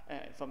feedback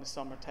from his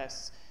summer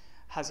tests?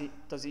 Has he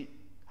written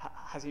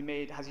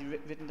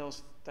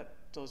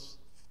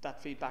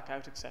that feedback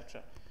out,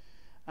 etc.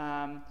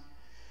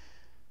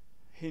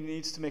 He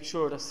needs to make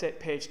sure that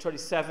page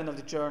 37 of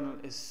the journal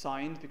is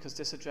signed, because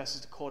this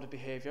addresses the code of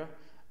behaviour,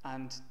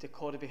 and the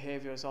code of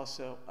behaviour is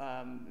also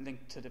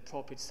linked to the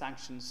appropriate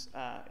sanctions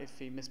if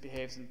he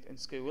misbehaves in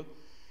school.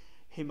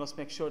 He must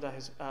make sure that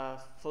his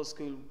full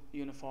school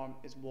uniform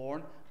is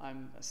worn.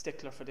 I'm a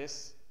stickler for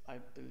this. I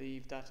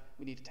believe that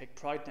we need to take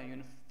pride in our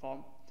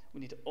uniform.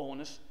 We need to own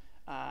it.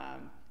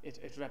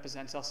 It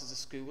represents us as a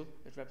school.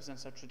 It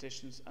represents our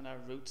traditions and our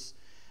roots.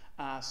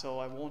 So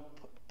I won't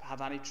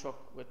have any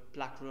truck with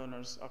black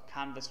runners or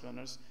canvas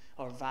runners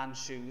or van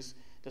shoes.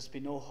 There's to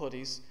be no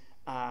hoodies,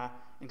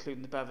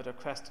 including the Belvedere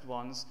crested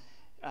ones.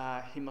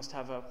 He must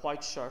have a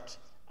white shirt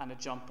and a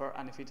jumper,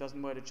 and if he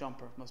doesn't wear the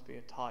jumper, it must be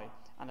a tie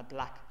and a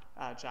black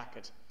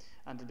jacket.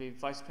 And there'll be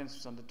vice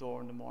principals on the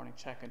door in the morning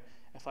checking.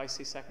 If I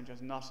see second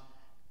years not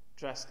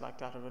dressed like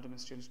that, or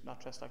Rudiment students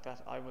not dressed like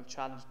that, I will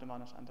challenge them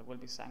on it, and there will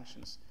be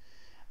sanctions.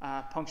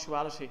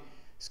 Punctuality.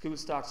 School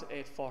starts at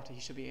 8:40.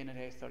 He should be in at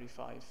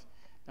 8:35.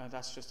 Now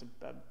that's just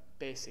a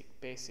basic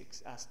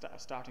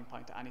starting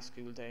point to any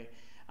school day.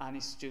 Any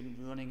student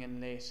running in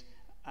late,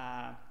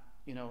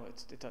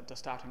 they're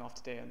starting off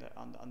the day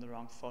on the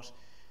wrong foot.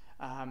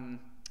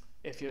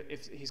 If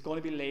he's going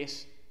to be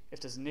late, if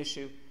there's an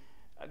issue,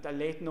 the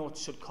late note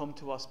should come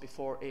to us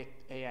before 8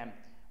 a.m.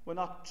 We're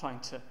not trying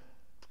to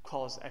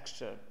cause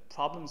extra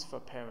problems for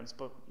parents,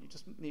 but you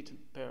just need to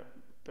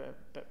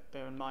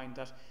bear in mind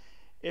that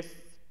if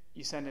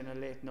you send in a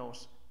late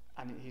note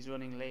and he's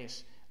running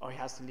late, or he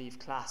has to leave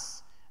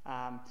class,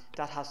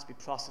 that has to be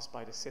processed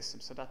by the system,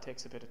 so that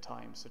takes a bit of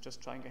time. So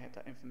just try and get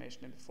that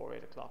information in before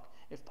 8 o'clock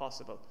if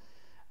possible.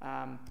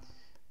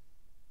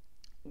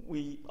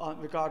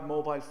 Regarding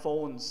mobile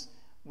phones,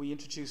 we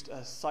introduced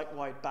a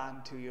site-wide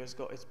ban 2 years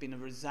ago. It's been a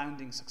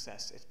resounding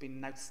success. It's been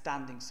an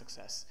outstanding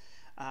success,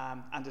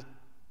 and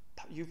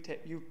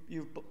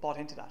you've bought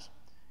into that.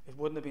 It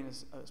wouldn't have been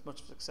as much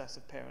of a success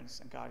if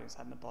parents and guardians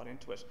hadn't bought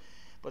into it.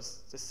 But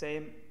it's the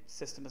same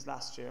system as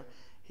last year.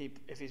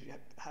 If he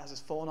has his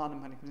phone on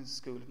him when he comes into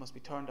school, it must be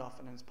turned off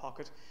and in his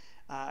pocket.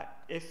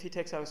 If he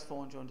takes out his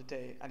phone during the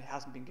day and he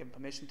hasn't been given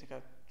permission to take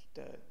out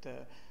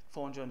the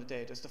phone during the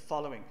day, there's the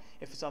following.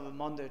 If it's on a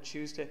Monday or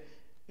Tuesday,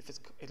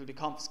 it'll be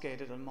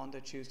confiscated on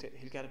Monday, Tuesday.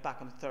 He'll get it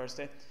back on a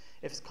Thursday.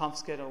 If it's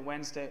confiscated on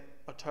Wednesday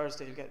or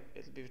Thursday,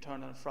 it'll be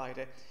returned on a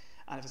Friday.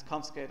 And if it's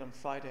confiscated on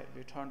Friday, it'll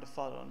be returned to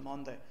follow on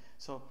Monday.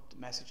 So the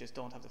messages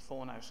don't have the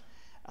phone out.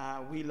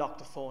 We lock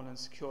the phone in a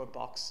secure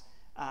box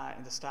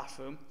in the staff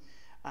room.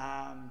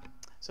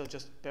 So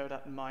just bear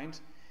that in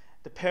mind.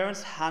 The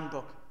Parents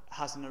Handbook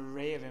has an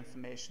array of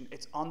information.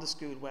 It's on the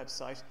school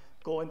website.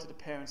 Go into the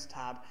Parents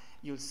tab.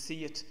 You'll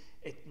see it.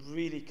 It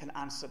really can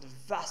answer the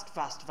vast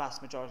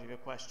majority of your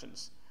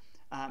questions.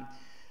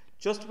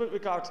 Just with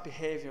regard to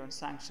behaviour and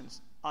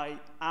sanctions, I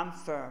am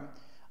firm.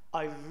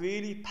 I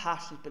really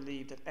passionately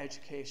believe that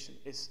education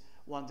is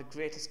one of the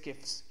greatest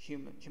gifts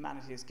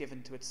humanity has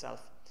given to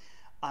itself.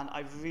 And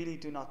I really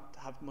do not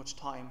have much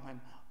time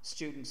when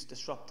students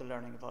disrupt the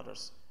learning of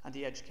others and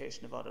the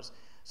education of others.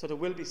 So there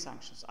will be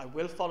sanctions. I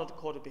will follow the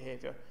code of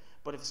behaviour,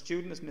 but if a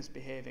student is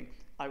misbehaving,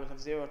 I will have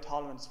zero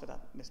tolerance for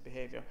that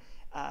misbehaviour,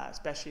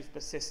 especially if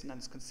persistent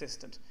and is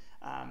consistent.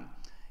 My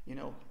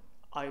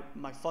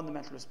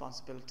fundamental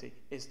responsibility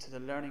is to the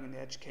learning and the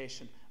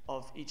education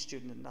of each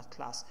student in that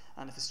class.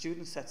 And if a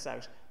student sets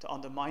out to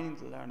undermining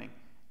the learning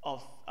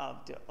of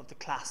the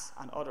class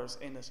and others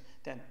in it,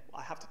 then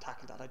I have to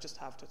tackle that. I just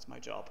have to. It's my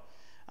job.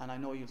 And I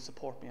know you'll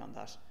support me on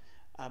that.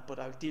 But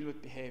I'll deal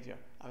with behaviour.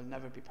 I will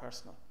never be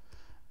personal.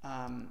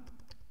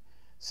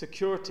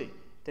 Security.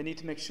 They need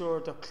to make sure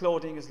the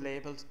clothing is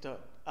labelled, the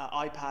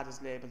iPad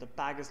is labelled, the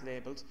bag is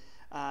labelled.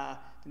 They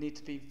need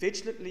to be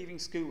vigilant leaving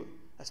school.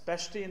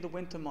 especially in the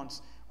winter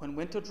months. When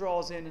winter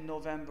draws in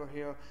November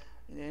here,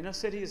 the inner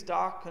city is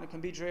dark and it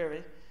can be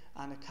dreary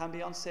and it can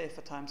be unsafe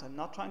at times. I'm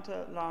not trying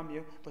to alarm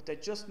you, but they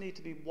just need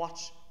to be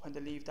watched when they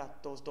leave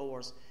those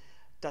doors,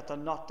 that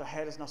their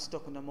head is not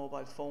stuck on their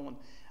mobile phone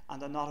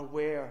and they're not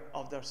aware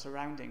of their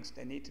surroundings.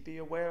 They need to be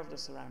aware of their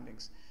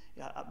surroundings.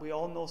 Yeah, we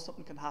all know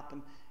something can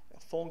happen. A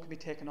phone can be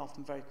taken off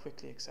them very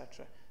quickly,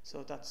 etc.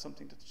 So that's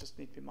something that just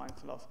need to be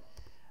mindful of.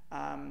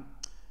 And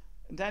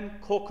then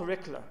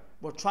co-curricular.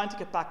 We're trying to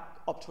get back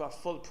up to our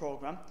full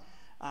programme.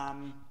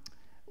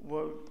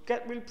 We'll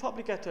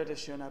probably get there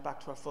this year now, back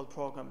to our full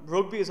programme.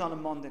 Rugby is on a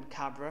Monday in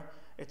Cabra,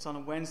 it's on a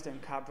Wednesday in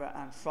Cabra,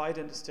 and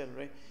Friday in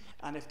Distillery.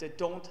 And if they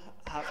don't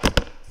have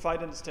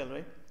Friday in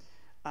Distillery,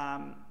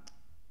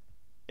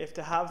 if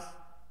they have,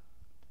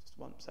 just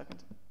 1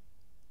 second.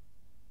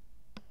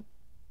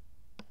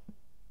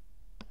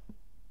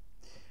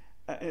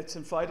 It's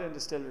in Friday in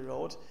Distillery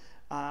Road.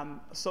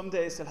 Some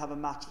days they'll have a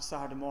match for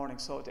Saturday morning,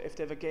 so if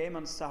they have a game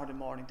on Saturday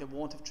morning, they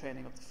won't have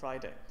training up the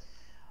Friday.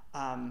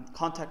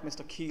 Contact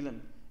Mr. Keelan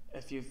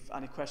if you've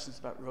any questions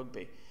about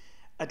rugby.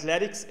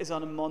 Athletics is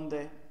on a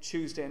Monday,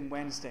 Tuesday and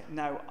Wednesday.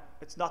 Now,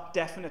 it's not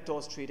definite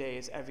those 3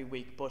 days every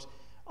week, but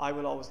I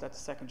will always let the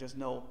secondaries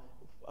know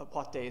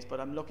what days,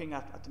 but I'm looking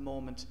at the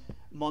moment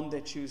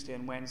Monday, Tuesday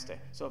and Wednesday.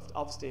 So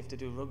obviously if they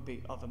do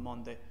rugby of a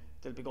Monday,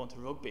 they'll be going to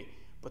rugby,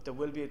 but there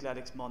will be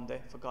athletics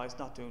Monday for guys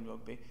not doing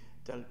rugby.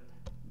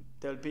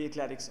 There'll be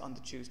athletics on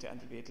the Tuesday and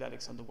there'll be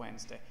athletics on the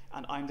Wednesday,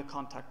 and I'm the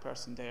contact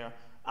person there,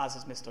 as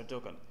is Mr.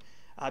 Duggan.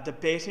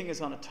 Debating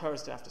is on a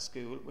Thursday after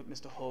school with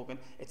Mr. Hogan.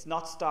 It's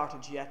not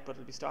started yet, but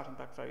it'll be starting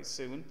back very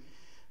soon.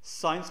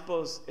 Science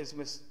Buzz is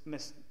with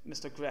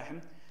Mr.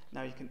 Graham.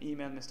 Now you can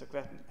email Mr.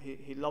 Graham.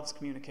 He loves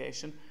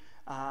communication.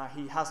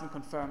 He hasn't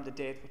confirmed the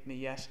date with me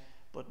yet,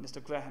 but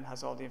Mr. Graham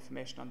has all the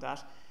information on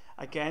that.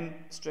 Again,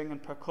 string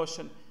and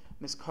percussion.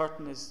 Miss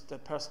Curtin is the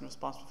person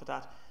responsible for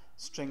that.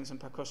 Strings and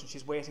percussion.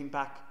 She's waiting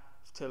back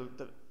till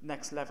the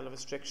next level of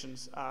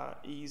restrictions are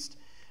eased.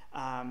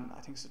 I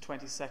think it's the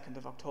 22nd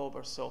of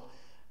October, so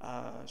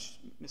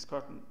Miss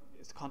Curtin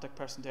is the contact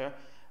person there.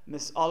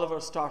 Miss Oliver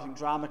is starting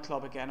drama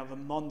club again of a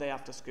Monday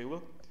after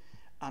school,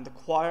 and the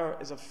choir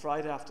is a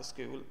Friday after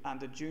school, and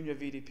the junior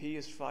VDP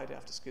is Friday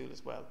after school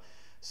as well.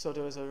 So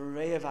there is an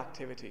array of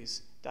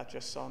activities that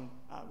your son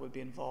will be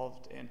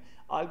involved in.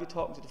 I'll be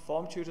talking to the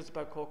form tutors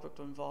about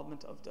co-curricular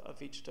involvement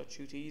of each of their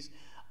tutees.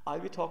 I'll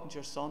be talking to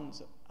your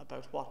sons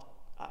about what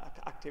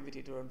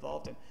activity they're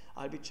involved in.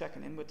 I'll be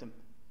checking in with them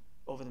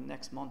over the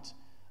next month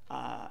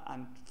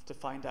and to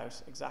find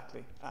out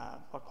exactly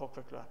what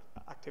co-curricular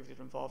activity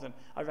they're involved in.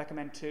 I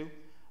recommend two.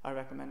 I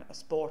recommend a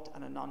sport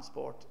and a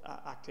non-sport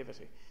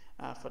activity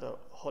for the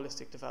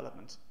holistic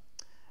development.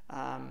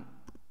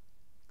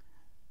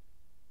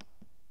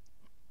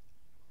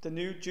 The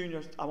new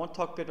juniors, I want to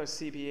talk a bit about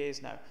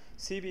CBAs now.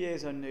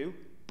 CBAs are new.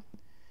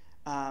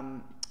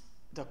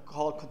 They're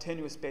called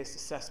continuous based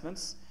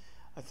assessments.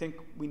 I think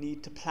we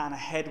need to plan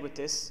ahead with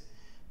this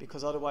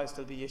because otherwise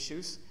there'll be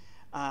issues.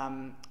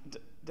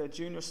 The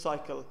junior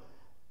cycle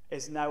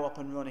is now up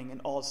and running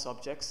in all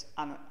subjects,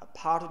 and a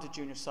part of the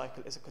junior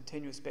cycle is a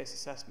continuous based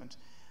assessment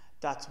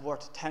that's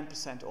worth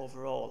 10%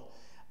 overall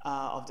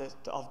of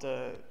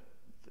the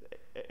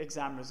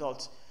exam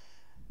results.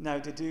 Now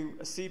they do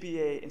a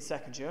CBA in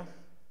second year.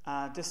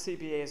 This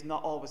CBA is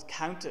not always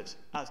counted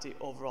as the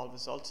overall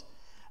result.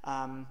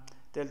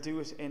 They'll do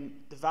it in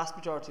the vast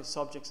majority of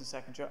subjects in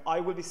second year. I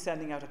will be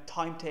sending out a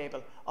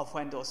timetable of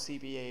when those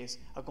CBAs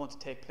are going to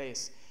take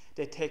place.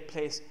 They take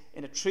place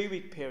in a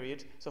 3-week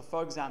period. So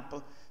for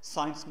example,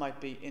 science might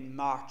be in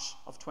March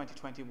of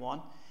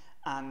 2021,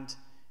 and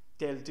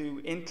they'll do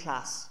in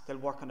class, they'll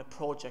work on a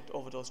project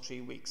over those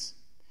 3 weeks.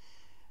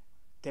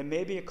 There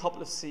may be a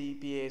couple of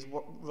CBAs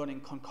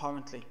running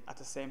concurrently at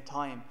the same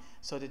time,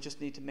 so they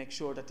just need to make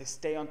sure that they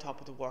stay on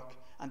top of the work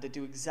and they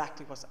do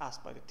exactly what's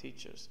asked by the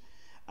teachers.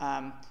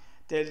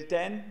 They'll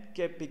then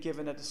be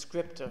given a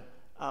descriptor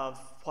of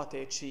what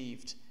they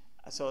achieved.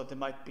 So they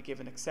might be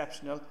given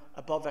exceptional,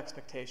 above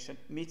expectation,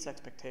 meets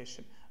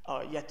expectation,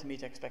 or yet to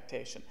meet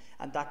expectation.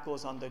 And that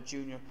goes on the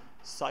junior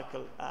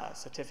cycle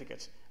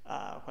certificate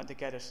when they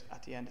get it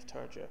at the end of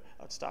third year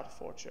or the start of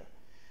fourth year.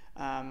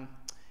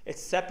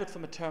 It's separate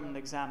from a terminal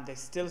exam. They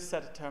still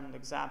set a terminal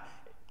exam.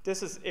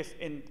 This is if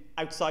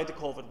outside the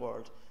COVID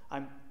world.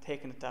 I'm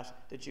taking it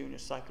that the junior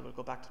cycle will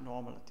go back to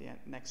normal at the end,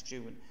 next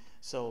June.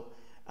 So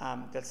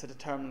they'll set a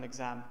terminal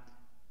exam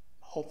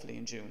hopefully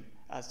in June,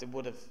 as they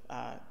would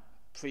have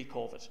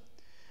pre-COVID.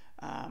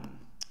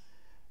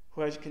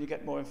 Where can you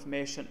get more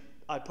information?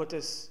 I'll put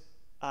this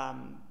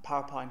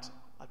PowerPoint,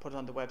 I'll put it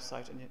on the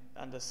website,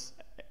 and this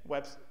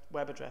web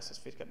addresses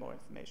for you to get more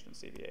information on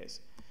CBAs.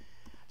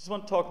 I just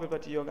want to talk a bit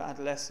about the young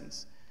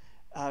adolescents.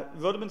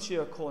 Rudiments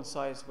year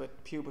coincides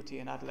with puberty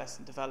and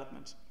adolescent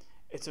development.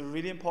 It's a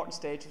really important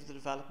stage of the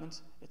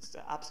development. It's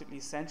an absolutely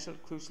essential,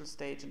 crucial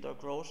stage in their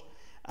growth.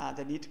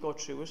 They need to go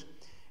through it.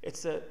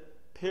 It's a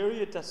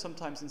period that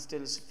sometimes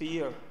instills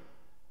fear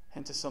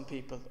into some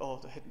people. Oh,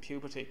 they're hitting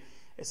puberty.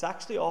 It's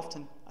actually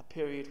often a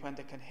period when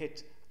they can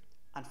hit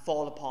and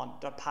fall upon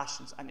their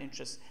passions and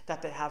interests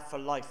that they have for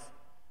life.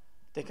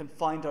 They can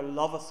find their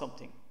love of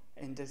something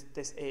in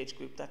this age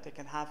group that they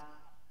can have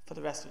for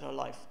the rest of their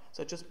life.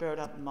 So just bear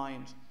that in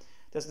mind.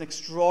 There's an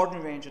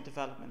extraordinary range of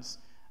developments,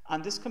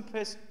 and this can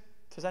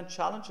present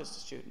challenges to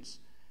students.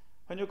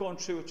 When you're going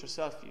through it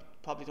yourself, you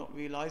probably don't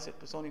realise it,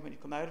 but it's only when you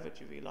come out of it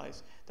you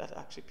realise that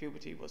actually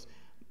puberty was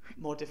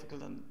more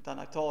difficult than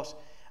I thought.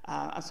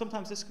 And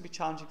sometimes this can be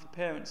challenging for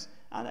parents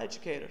and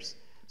educators,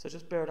 so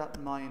just bear that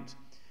in mind.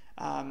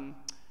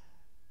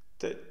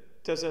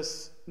 There's a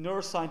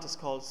neuroscientist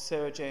called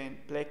Sarah Jane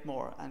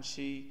Blakemore, and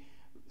she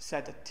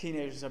said that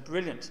teenagers are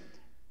brilliant.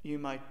 You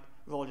might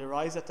roll your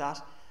eyes at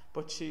that,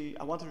 but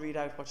I want to read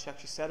out what she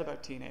actually said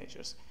about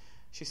teenagers.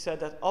 She said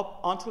that up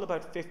until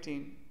about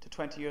 15 to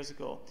 20 years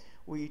ago,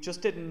 we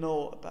just didn't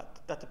know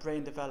that the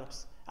brain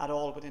develops at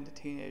all within the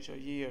teenager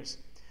years.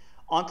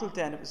 Until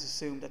then, it was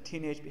assumed that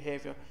teenage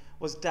behaviour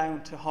was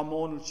down to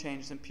hormonal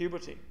changes in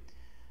puberty.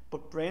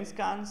 But brain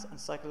scans and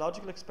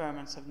psychological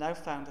experiments have now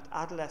found that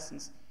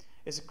adolescence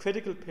is a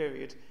critical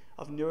period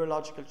of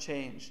neurological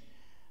change,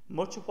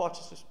 much of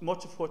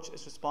which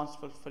is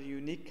responsible for the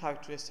unique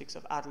characteristics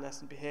of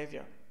adolescent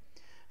behaviour.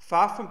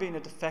 Far from being a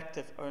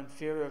defective or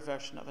inferior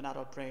version of an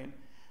adult brain,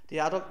 the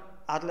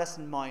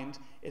adolescent mind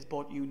is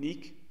both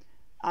unique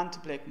and, to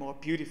Blakemore,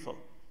 beautiful.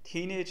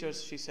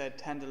 Teenagers, she said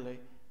tenderly,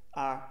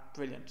 are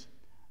brilliant.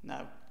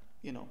 Now,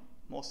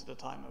 most of the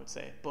time I would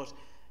say, but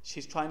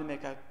she's trying to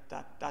make out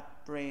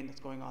that brain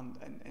that's going on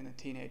in a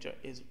teenager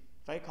is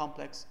very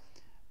complex,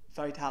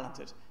 very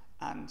talented,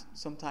 and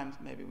sometimes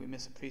maybe we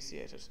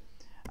misappreciate it.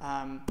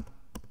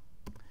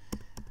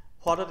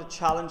 What are the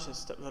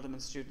challenges that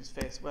Rudiments students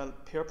face? Well,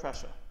 peer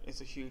pressure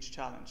is a huge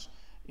challenge,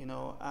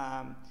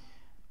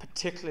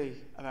 particularly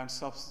around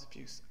substance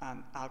abuse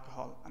and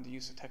alcohol and the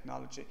use of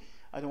technology.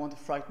 I don't want to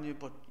frighten you,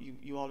 but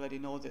you already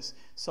know this.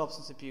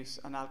 Substance abuse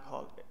and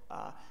alcohol,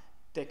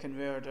 they can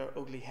rear their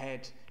ugly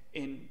head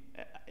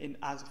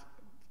at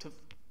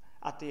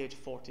the age of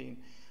 14.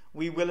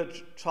 We will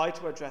try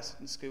to address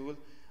it in school.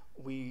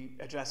 We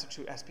address it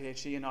through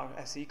SPHE in our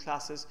SE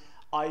classes.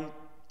 I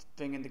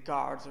bring in the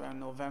guards around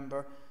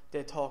November.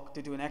 They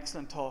do an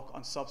excellent talk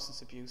on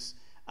substance abuse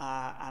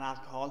and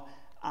alcohol,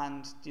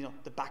 and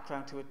the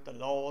background to it, the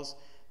laws,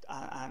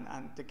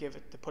 and they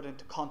put it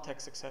into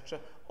context, etc.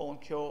 Owen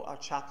Keogh, our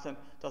chaplain,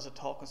 does a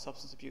talk on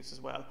substance abuse as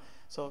well.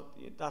 So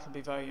that'll be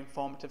very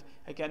informative.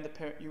 Again,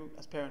 you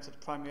as parents are the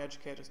primary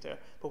educators there,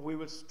 but we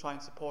will try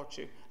and support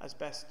you as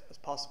best as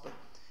possible.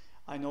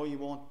 I know you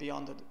won't be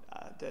under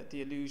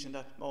the illusion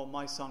that, oh,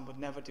 my son would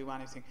never do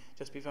anything.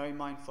 Just be very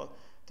mindful.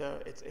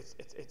 It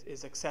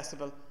is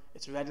accessible,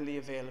 it's readily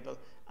available,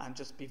 and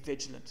just be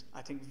vigilant.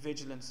 I think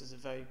vigilance is a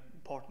very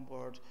important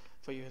word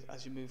for you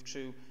as you move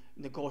through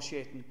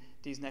negotiating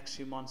these next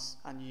few months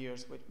and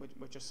years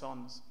with your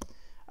sons.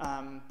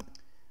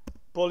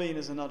 Bullying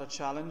is another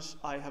challenge.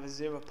 I have a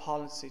zero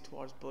policy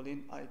towards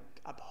bullying. I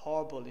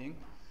abhor bullying.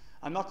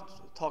 I'm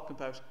not talking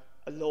about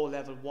a low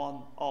level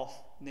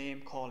one-off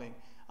name calling.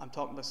 I'm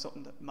talking about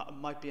something that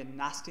might be a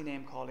nasty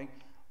name calling,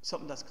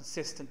 something that's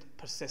consistent,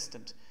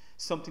 persistent,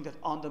 something that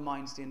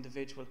undermines the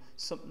individual,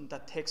 something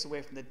that takes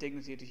away from the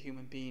dignity of the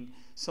human being,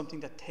 something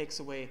that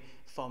takes away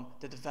from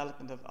the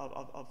development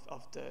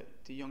of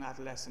the young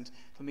adolescent.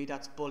 For me,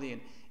 that's bullying.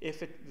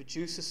 If it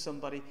reduces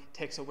somebody,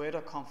 takes away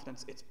their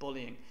confidence, it's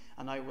bullying.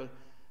 And I will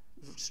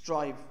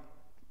strive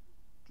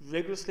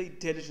rigorously,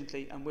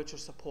 diligently, and with your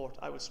support,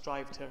 I will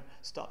strive to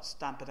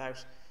stamp it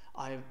out.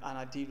 And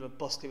I deal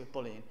robustly with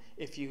bullying.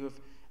 If you have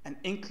an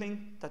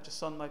inkling that your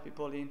son might be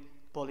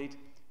bullied,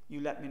 you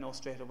let me know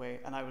straight away,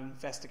 and I will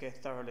investigate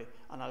thoroughly,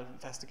 and I'll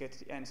investigate to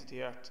the ends of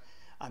the earth.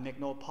 I make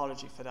no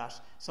apology for that.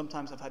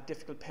 Sometimes I've had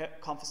difficult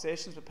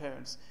conversations with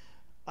parents.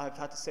 I've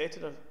had to say to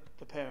the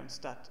parents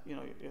that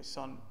your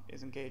son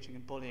is engaging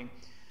in bullying.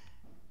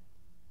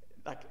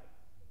 Like,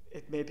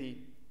 it may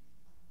be,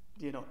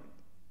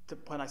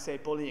 when I say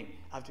bullying,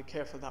 I have to be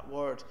careful of that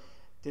word.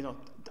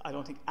 I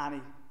don't think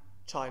any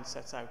child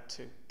sets out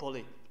to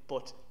bully,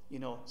 but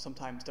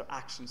sometimes their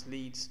actions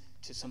leads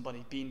to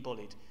somebody being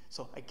bullied.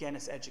 So again,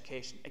 it's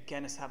education.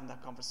 Again, it's having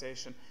that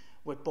conversation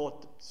with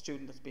both the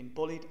student that's being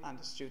bullied and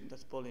the student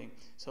that's bullying.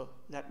 So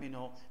let me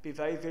know. Be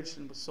very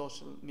vigilant with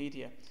social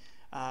media.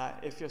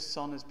 If your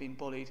son is being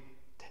bullied,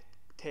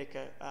 take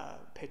a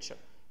picture,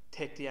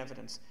 take the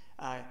evidence.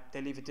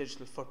 They leave a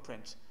digital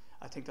footprint.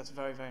 I think that's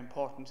very, very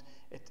important.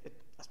 I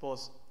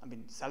suppose,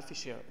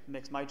 selfish here, it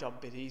makes my job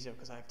a bit easier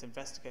because I have to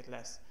investigate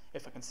less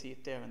if I can see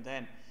it there and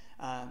then.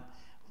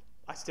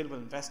 I still will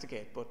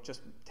investigate, but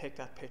just take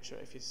that picture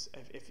if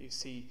you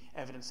see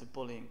evidence of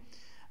bullying.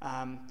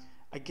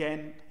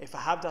 Again, if I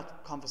have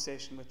that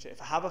conversation with you,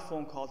 if I have a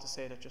phone call to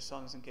say that your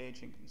son is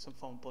engaging in some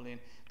form of bullying,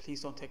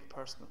 please don't take it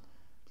personal.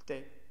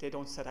 They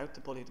don't set out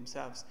to bully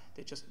themselves.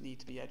 They just need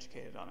to be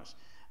educated on it.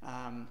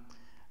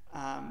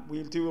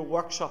 We'll do a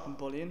workshop on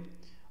bullying.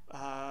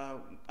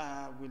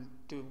 We'll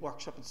do a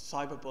workshop on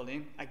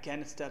cyberbullying. Again,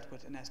 it's dealt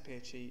with in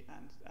SPHE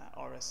and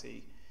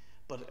RSE.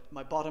 But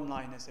my bottom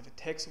line is, if it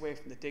takes away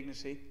from the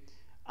dignity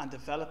and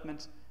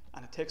development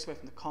and it takes away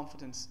from the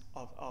confidence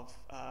of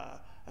a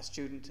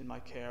student in my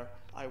care,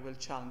 I will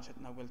challenge it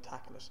and I will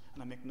tackle it,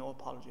 and I make no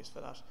apologies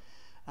for that.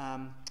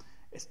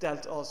 It's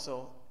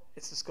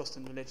discussed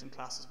in religion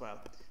class as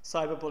well.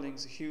 Cyberbullying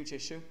is a huge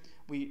issue.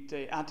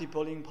 The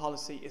anti-bullying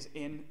policy is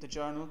in the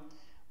journal.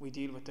 We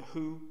deal with the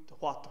who, the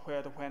what, the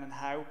where, the when and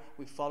how.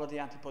 We follow the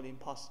anti-bullying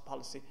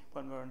policy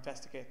when we're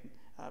investigating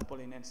a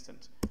bullying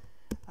incident.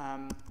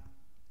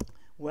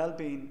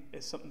 Well-being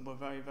is something we're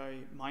very,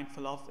 very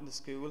mindful of in the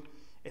school.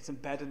 It's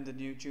embedded in the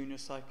new junior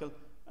cycle.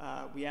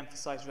 We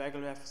emphasise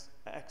regular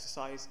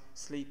exercise,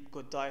 sleep,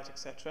 good diet,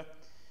 etc.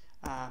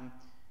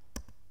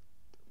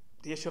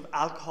 The issue of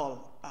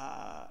alcohol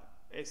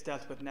is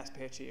dealt with in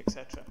SPHE,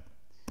 etc.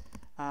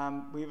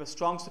 We have a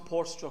strong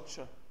support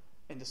structure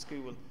in the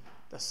school.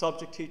 The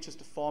subject teachers,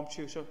 the form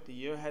tutor, the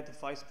year head, the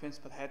vice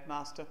principal,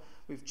 headmaster.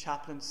 We have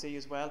chaplaincy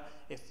as well.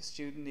 If the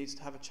student needs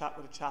to have a chat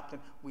with a chaplain,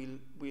 we'll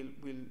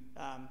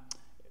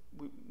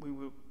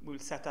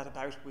set that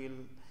about.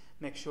 We'll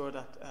make sure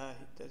that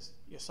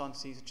your son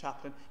sees a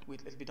chaplain.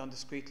 It'll be done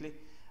discreetly.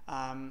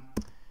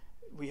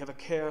 We have a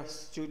care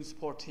student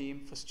support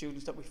team for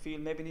students that we feel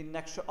maybe need an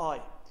extra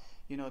eye.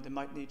 You know, they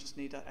might just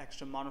need that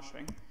extra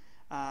monitoring.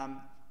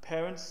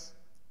 Parents,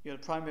 the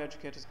primary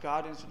educators,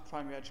 guardians of the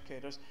primary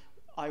educators,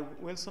 I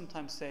will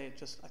sometimes say,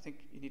 I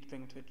think you need to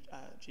bring him to a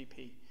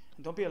GP.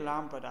 And don't be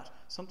alarmed by that.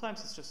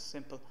 Sometimes it's just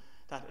simple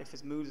that if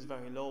his mood is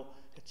very low,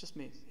 it just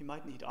means he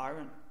might need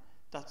iron.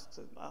 Or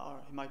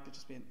he might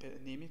just be a bit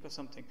anemic or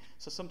something.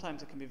 So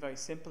sometimes it can be very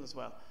simple as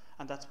well.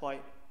 And that's why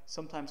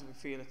sometimes if we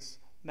feel it's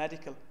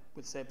medical,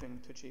 we'll say bring him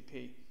to a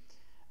GP.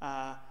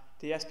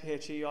 The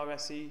SPHE,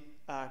 RSE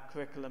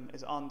curriculum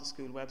is on the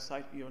school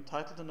website. You're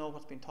entitled to know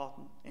what's been taught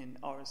in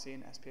RSE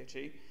and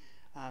SPHE.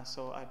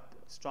 So I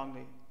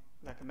strongly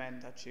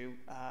recommend that you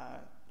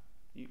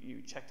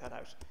check that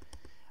out.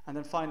 And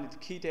then finally, the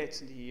key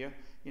dates in the year.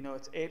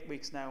 It's 8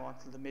 weeks now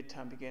until the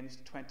midterm begins,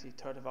 the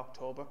 23rd of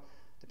October.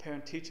 The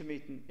parent-teacher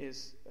meeting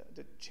is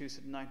the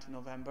Tuesday, the 9th of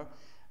November.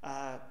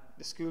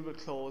 The school will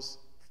close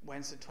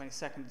Wednesday,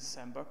 22nd of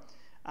December,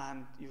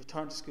 and you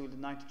return to school the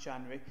 9th of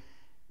January.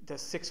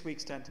 There's 6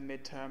 weeks down to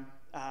midterm,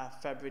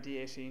 February the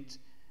 18th,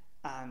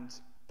 and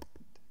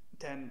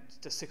then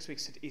the 6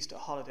 weeks to the Easter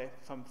holiday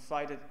from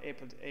Friday,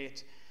 April the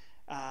 8th.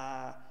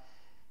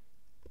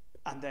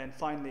 And then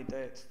finally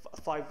the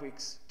 5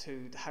 weeks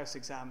to the house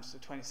exams, the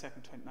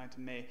 22nd, 29th of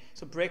May.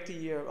 So break the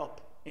year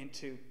up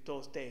into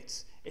those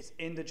dates. It's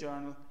in the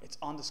journal, it's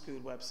on the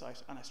school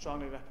website, and I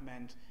strongly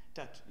recommend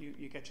that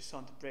you get your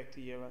son to break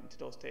the year into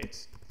those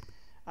dates.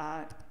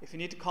 If you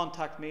need to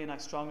contact me, and I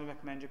strongly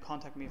recommend you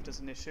contact me if there's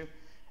an issue,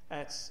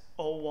 it's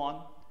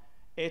 01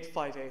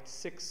 858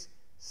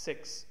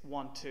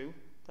 6612.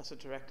 That's a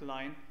direct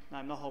line. Now,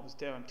 I'm not always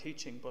there, I'm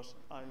teaching, but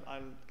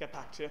I'll get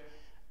back to you.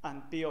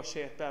 And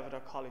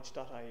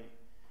boshay@belvedere.college.ie.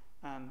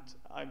 And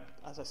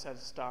as I said at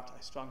the start,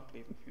 I strongly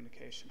believe in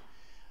communication.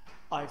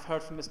 I've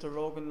heard from Mr.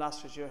 Rogan,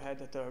 last year's year head,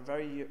 that they're a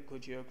very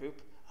good year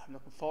group. I'm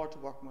looking forward to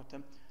working with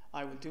them.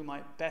 I will do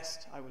my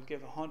best. I will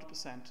give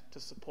 100% to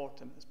support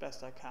them as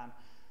best I can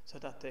so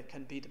that they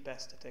can be the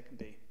best that they can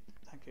be.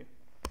 Thank you.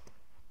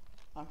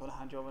 I'm going to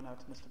hand you over now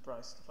to Mr.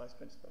 Bryce, the Vice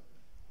Principal.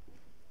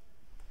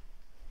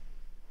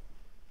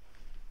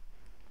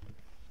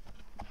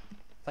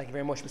 Thank you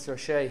very much, Mr.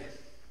 O'Shea.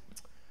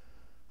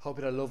 Hope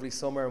you had a lovely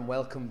summer, and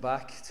welcome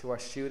back to our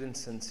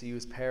students and to you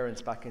as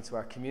parents back into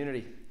our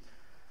community.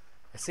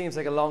 It seems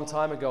like a long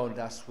time ago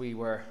that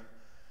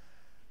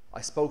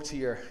I spoke to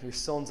your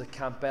sons at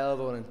Camp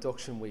Belleville on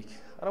induction week.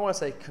 And I want to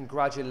say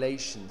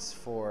congratulations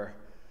for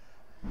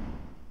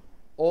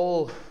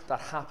all that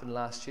happened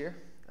last year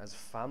as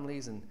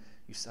families and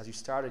as you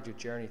started your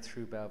journey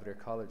through Belvedere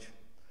College.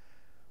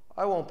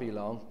 I won't be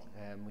long.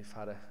 We've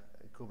had a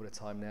good bit of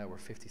time now. We're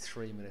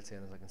 53 minutes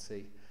in, as I can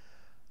see.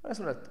 I just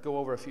want to go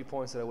over a few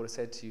points that I would have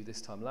said to you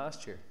this time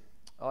last year.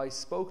 I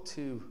spoke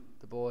to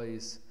the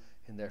boys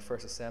in their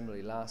first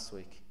assembly last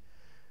week,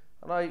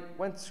 and I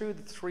went through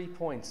the 3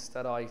 points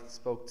that I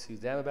spoke to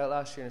them about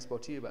last year and I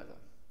spoke to you about them.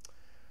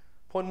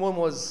 Point 1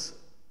 was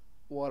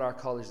what our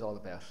college is all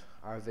about,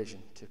 our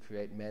vision to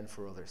create men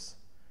for others,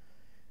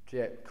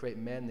 to create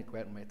men that go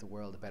out and make the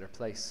world a better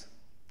place.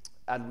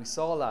 And we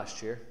saw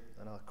last year,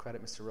 and I'll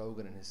credit Mr.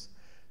 Rogan and his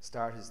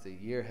start as the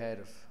year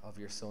head of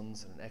your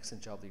sons, and an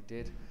excellent job they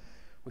did.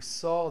 We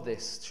saw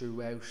this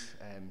throughout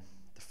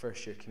the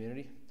first year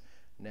community,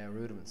 now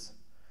Rudiments.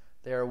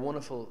 They are a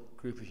wonderful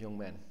group of young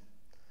men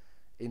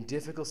in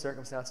difficult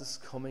circumstances,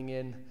 coming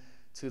in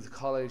to the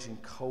college in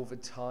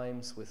COVID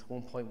times with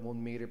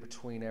 1.1 metre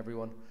between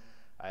everyone,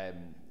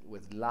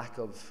 with lack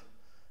of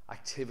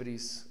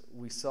activities.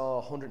 We saw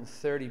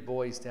 130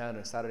 boys down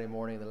on a Saturday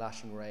morning in the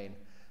lashing rain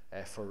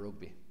for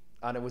rugby,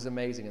 and it was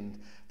amazing, and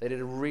they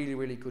did a really,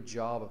 really good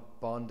job of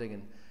bonding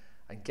and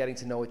getting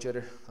to know each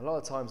other, a lot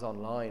of times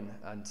online,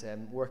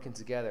 and working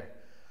together.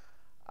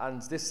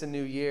 And this is a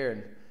new year,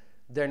 and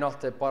they're not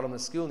the bottom of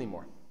the school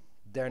anymore.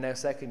 They're now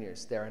second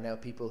years. There are now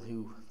people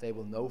who they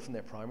will know from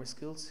their primary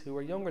schools who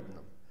are younger than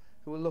them,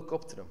 who will look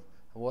up to them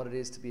and what it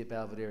is to be a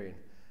Belvederian.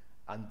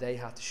 And they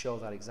have to show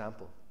that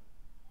example.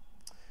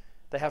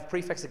 They have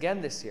prefects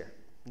again this year.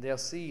 And they'll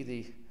see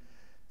the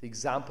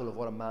example of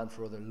what a man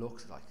for other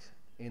looks like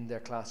in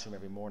their classroom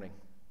every morning.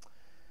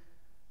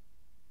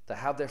 They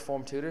have their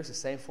form tutors, the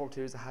same form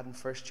tutors they had in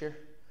first year.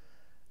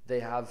 They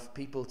have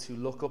people to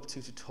look up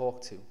to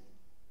talk to.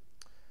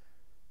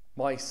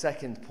 My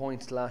second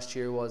point last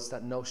year was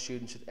that no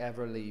student should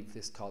ever leave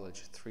this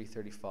college at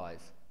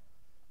 3:35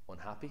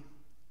 unhappy,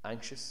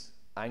 anxious,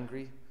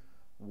 angry,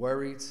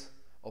 worried,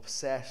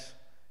 upset,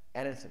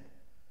 anything.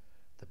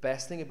 The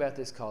best thing about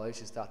this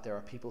college is that there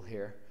are people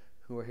here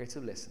who are here to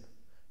listen,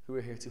 who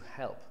are here to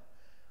help.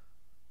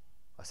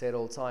 I say it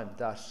all the time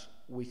that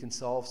we can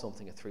solve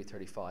something at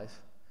 3:35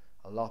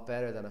 a lot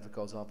better than if it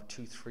goes on for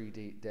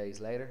 2-3 days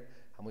later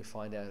and we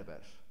find out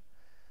about it.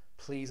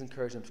 Please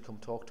encourage them to come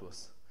talk to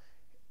us.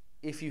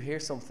 If you hear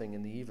something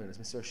in the evening, as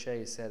Mr. O'Shea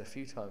has said a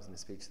few times in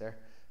his speech there,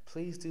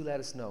 please do let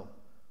us know.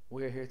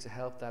 We're here to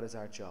help. That is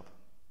our job.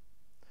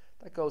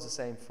 That goes the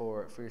same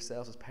for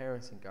yourselves as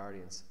parents and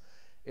guardians.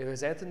 If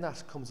there's anything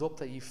that comes up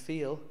that you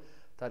feel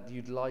that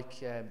you'd like,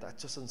 that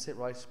just doesn't sit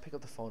right, just pick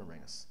up the phone and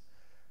ring us.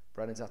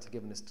 Brendan's after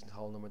giving us the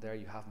whole number there.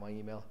 You have my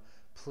email.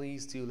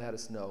 Please do let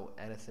us know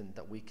anything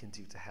that we can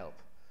do to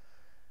help.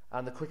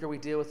 And the quicker we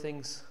deal with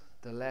things,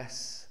 the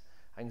less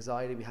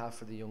anxiety we have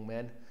for the young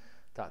men,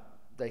 that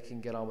they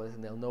can get on with it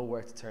and they'll know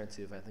where to turn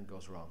to if anything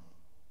goes wrong.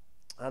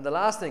 And the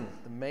last thing,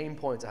 the main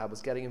point I had,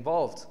 was getting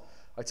involved.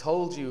 I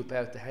told you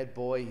about the head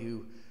boy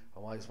who,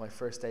 on my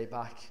first day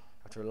back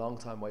after a long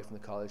time away from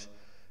the college,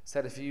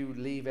 said if you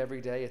leave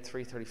every day at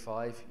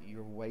 3:35,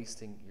 you're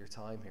wasting your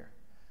time here.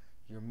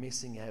 You're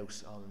missing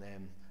out on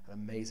an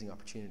amazing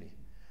opportunity.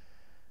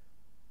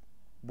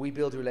 We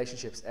build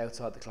relationships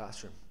outside the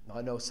classroom. Now,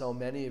 I know so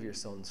many of your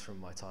sons from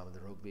my time in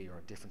the rugby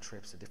or different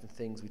trips and different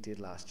things we did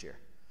last year.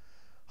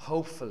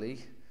 Hopefully,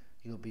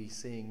 you'll be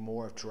seeing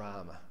more of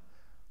drama.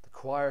 The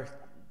choir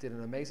did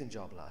an amazing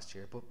job last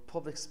year, but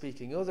public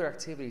speaking, other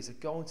activities are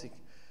going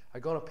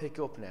to pick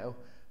up now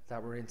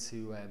that we're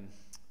into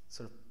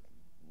sort of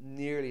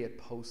nearly at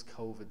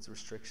post-COVID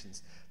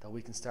restrictions, that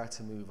we can start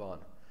to move on.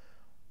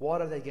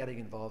 What are they getting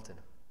involved in?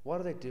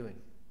 What are they doing?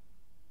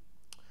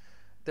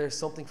 There's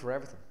something for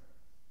everything.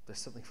 There's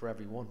something for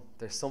everyone.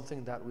 There's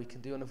something that we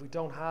can do, and if we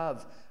don't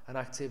have an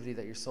activity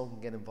that your son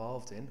can get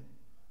involved in,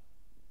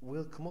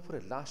 we'll come up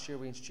with it. Last year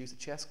we introduced a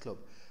chess club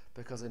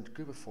because a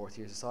group of fourth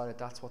years decided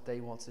that's what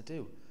they want to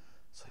do.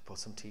 So we put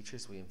some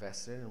teachers, we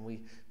invested in, and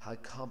we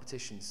had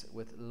competitions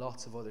with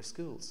lots of other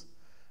schools.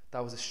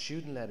 That was a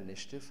student-led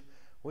initiative.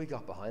 We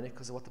got behind it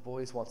because of what the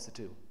boys want to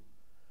do.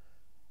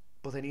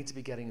 But they need to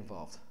be getting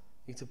involved.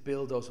 They need to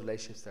build those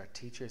relationships with their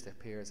teachers, their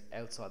peers,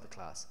 outside the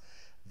class.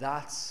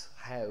 That's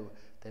how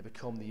they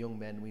become the young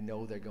men we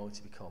know they're going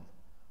to become,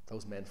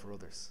 those men for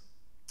others.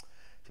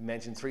 I've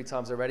mentioned 3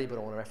 times already, but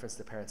I want to reference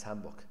the Parents'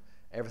 Handbook.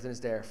 Everything is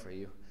there for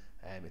you.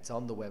 It's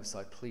on the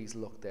website. Please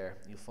look there.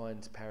 You'll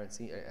find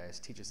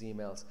teachers'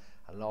 emails,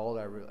 and all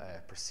our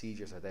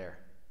procedures are there.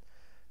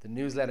 The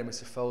newsletter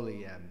Mr.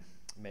 Foley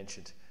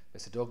mentioned,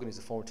 Mr. Duggan, who's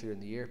a former tutor in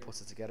the year,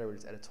 puts it together with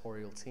his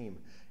editorial team.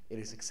 It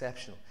is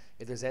exceptional.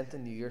 If there's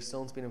anything your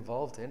son's been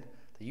involved in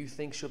that you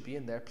think should be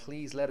in there,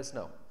 please let us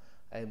know,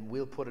 and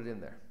we'll put it in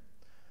there.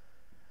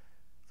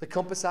 The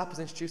Compass app was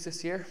introduced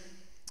this year.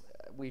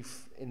 We've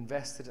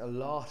invested a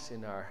lot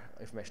in our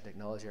information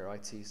technology, our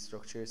IT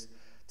structures.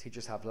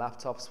 Teachers have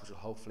laptops, which will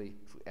hopefully,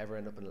 if we ever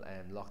end up in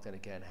lockdown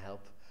again,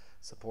 help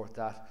support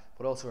that.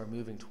 But also we're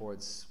moving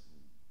towards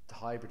the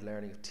hybrid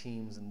learning of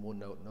Teams and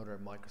OneNote and other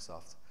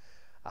Microsoft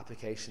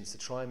applications to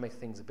try and make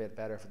things a bit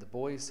better for the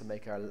boys, to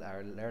make our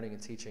learning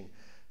and teaching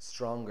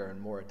stronger and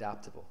more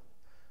adaptable.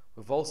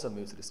 We've also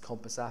moved to this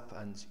Compass app,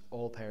 and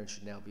all parents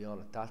should now be on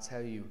it. That's how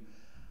you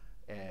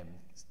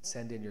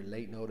send in your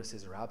late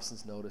notices or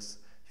absence notice.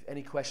 If you have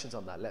any questions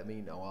on that, let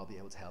me know. I'll be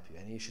able to help you.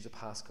 Any issues with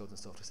passcodes and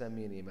stuff, just send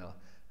me an email.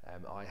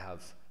 I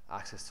have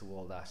access to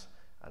all that,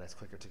 and it's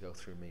quicker to go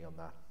through me on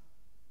that.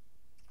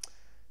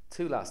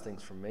 2 last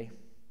things from me.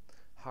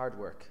 Hard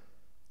work.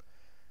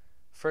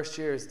 First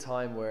year is a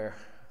time where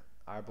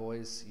our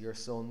boys, your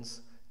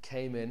sons,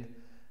 came in,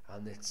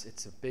 and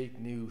it's a big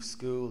new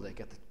school. They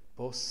get the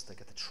bus, they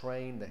get the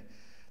train,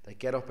 they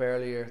get up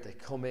earlier, they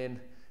come in.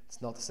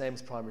 It's not the same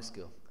as primary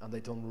school, and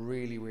they've done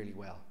really, really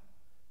well.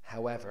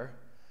 However,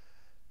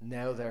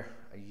 now they're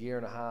a year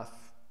and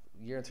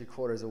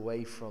 3/4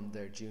 away from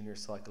their junior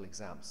cycle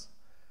exams.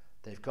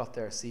 They've got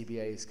their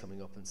CBAs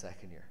coming up in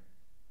second year.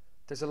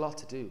 There's a lot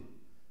to do.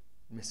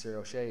 Mr.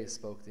 O'Shea has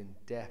spoken in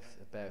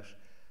depth about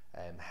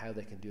how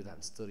they can do that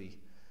and study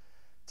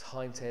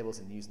timetables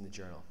and using the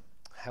journal.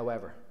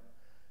 However,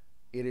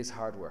 it is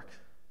hard work.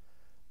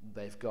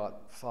 They've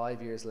got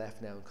 5 years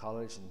left now in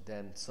college, and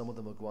then some of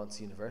them will go on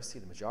to university,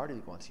 the majority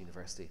will go on to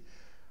university,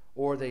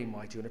 or they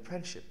might do an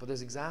apprenticeship. But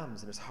there's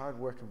exams and there's hard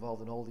work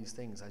involved in all these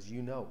things, as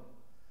you know.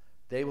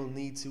 They will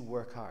need to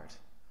work hard.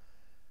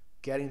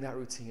 Getting that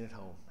routine at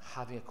home,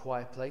 having a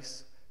quiet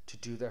place to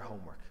do their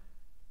homework.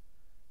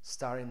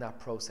 Starting that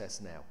process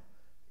now.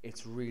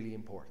 It's really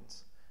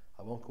important.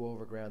 I won't go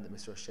over ground that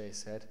Mr. O'Shea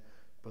said,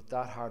 but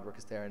that hard work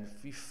is there. And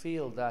if you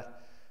feel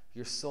that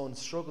your son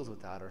struggles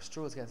with that or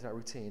struggles against that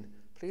routine,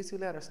 please do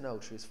let us know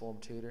through his form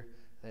tutor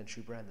and then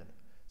through Brendan.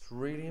 It's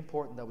really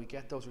important that we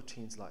get those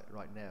routines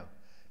right now.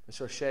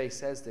 Mr. O'Shea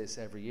says this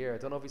every year. I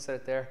don't know if he said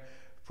it there,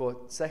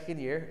 but second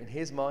year, in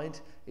his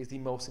mind, is the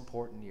most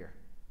important year.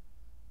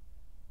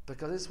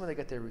 Because this is when they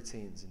get their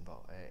routines in.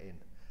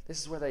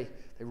 This is where they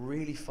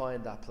really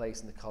find that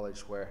place in the college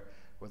where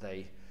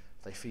they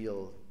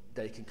feel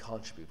they can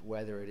contribute,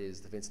 whether it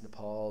is the Vincent de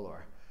Paul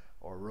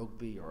or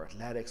rugby or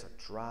athletics or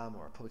drama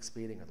or public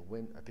speaking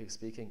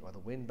or the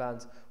wind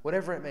band,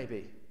 whatever it may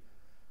be.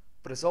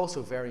 But it's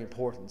also very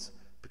important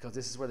because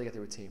this is where they get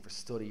their routine for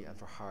study and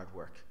for hard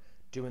work,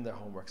 doing their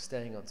homework,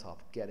 staying on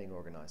top, getting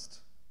organised.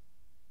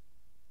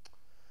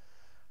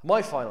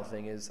 My final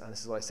thing is, and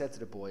this is what I said to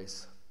the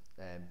boys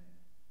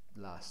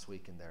last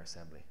week in their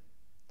assembly,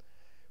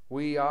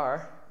 we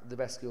are the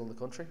best school in the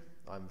country.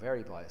 I'm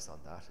very biased on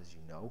that, as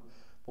you know,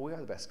 but we are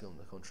the best school in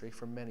the country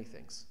for many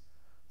things.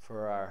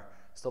 For our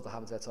stuff that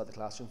happens outside the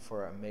classroom,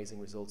 for our amazing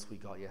results we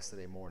got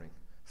yesterday morning.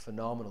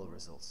 Phenomenal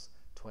results.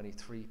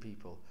 23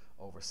 people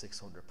over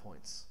 600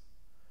 points.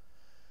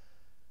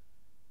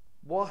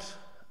 What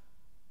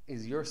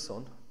is your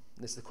son?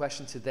 This is the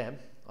question to them.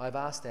 I've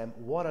asked them,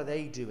 what are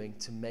they doing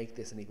to make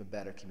this an even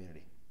better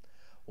community?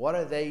 What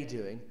are they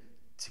doing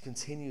to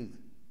continue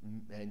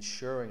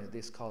ensuring that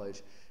this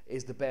college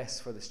is the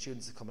best for the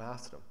students that come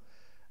after them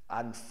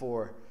and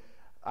for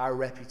our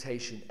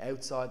reputation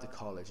outside the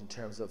college in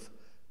terms of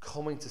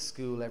coming to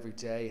school every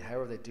day,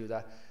 however they do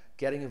that,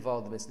 getting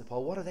involved in Vincent de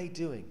Paul? What are they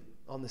doing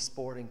on the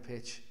sporting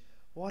pitch?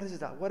 What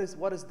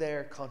is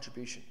their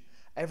contribution?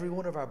 Every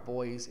one of our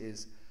boys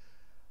is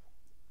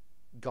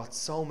got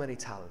so many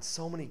talents,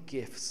 so many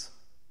gifts.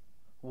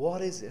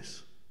 What is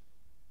it?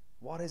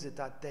 What is it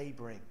that they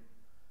bring?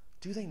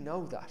 Do they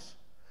know that?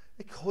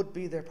 It could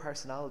be their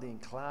personality in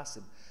class.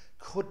 It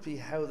could be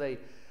how they,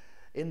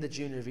 in the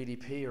junior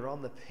VDP or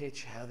on the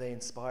pitch, how they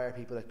inspire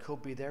people. It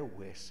could be their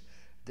wit,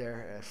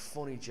 their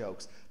funny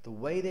jokes, the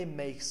way they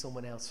make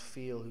someone else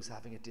feel who's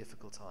having a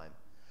difficult time.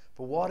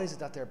 But what is it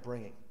that they're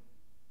bringing?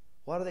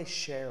 What are they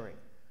sharing?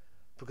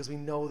 Because we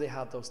know they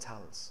have those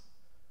talents.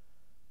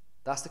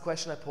 That's the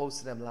question I posed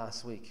to them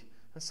last week.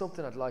 And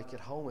something I'd like at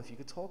home if you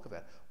could talk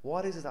about.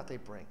 What is it that they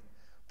bring?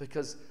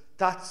 Because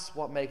that's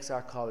what makes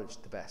our college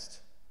the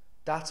best.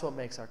 That's what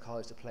makes our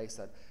college the place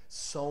that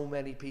so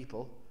many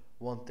people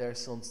want their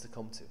sons to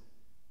come to.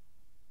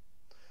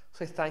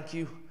 So thank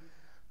you,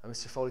 and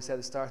Mr. Foley said at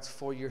the start,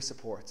 for your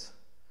support.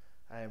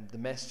 The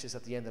messages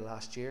at the end of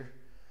last year,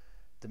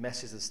 the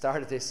messages at the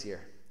start of this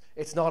year.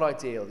 It's not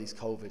ideal, these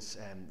COVID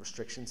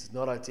restrictions. It's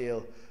not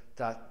ideal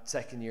that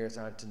second years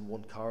aren't in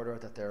one corridor,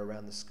 that they're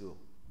around the school.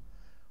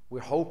 We're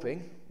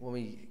hoping, when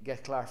we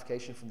get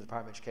clarification from the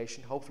Department of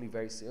Education, hopefully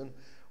very soon,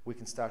 we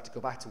can start to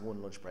go back to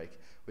one lunch break.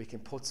 We can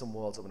put some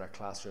walls up in our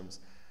classrooms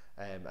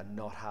and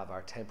not have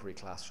our temporary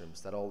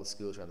classrooms that all the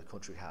schools around the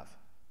country have.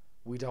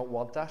 We don't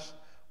want that.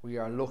 We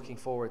are looking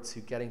forward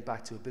to getting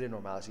back to a bit of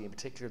normality, in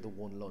particular the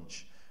one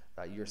lunch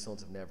that your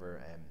sons have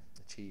never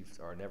achieved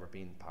or never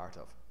been part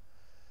of.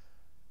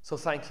 So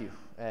thank you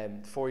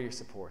for your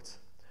support.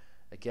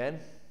 Again,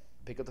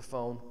 pick up the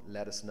phone,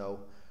 let us know.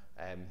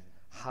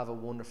 Have a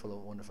wonderful,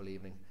 wonderful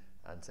evening,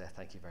 and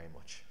thank you very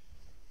much.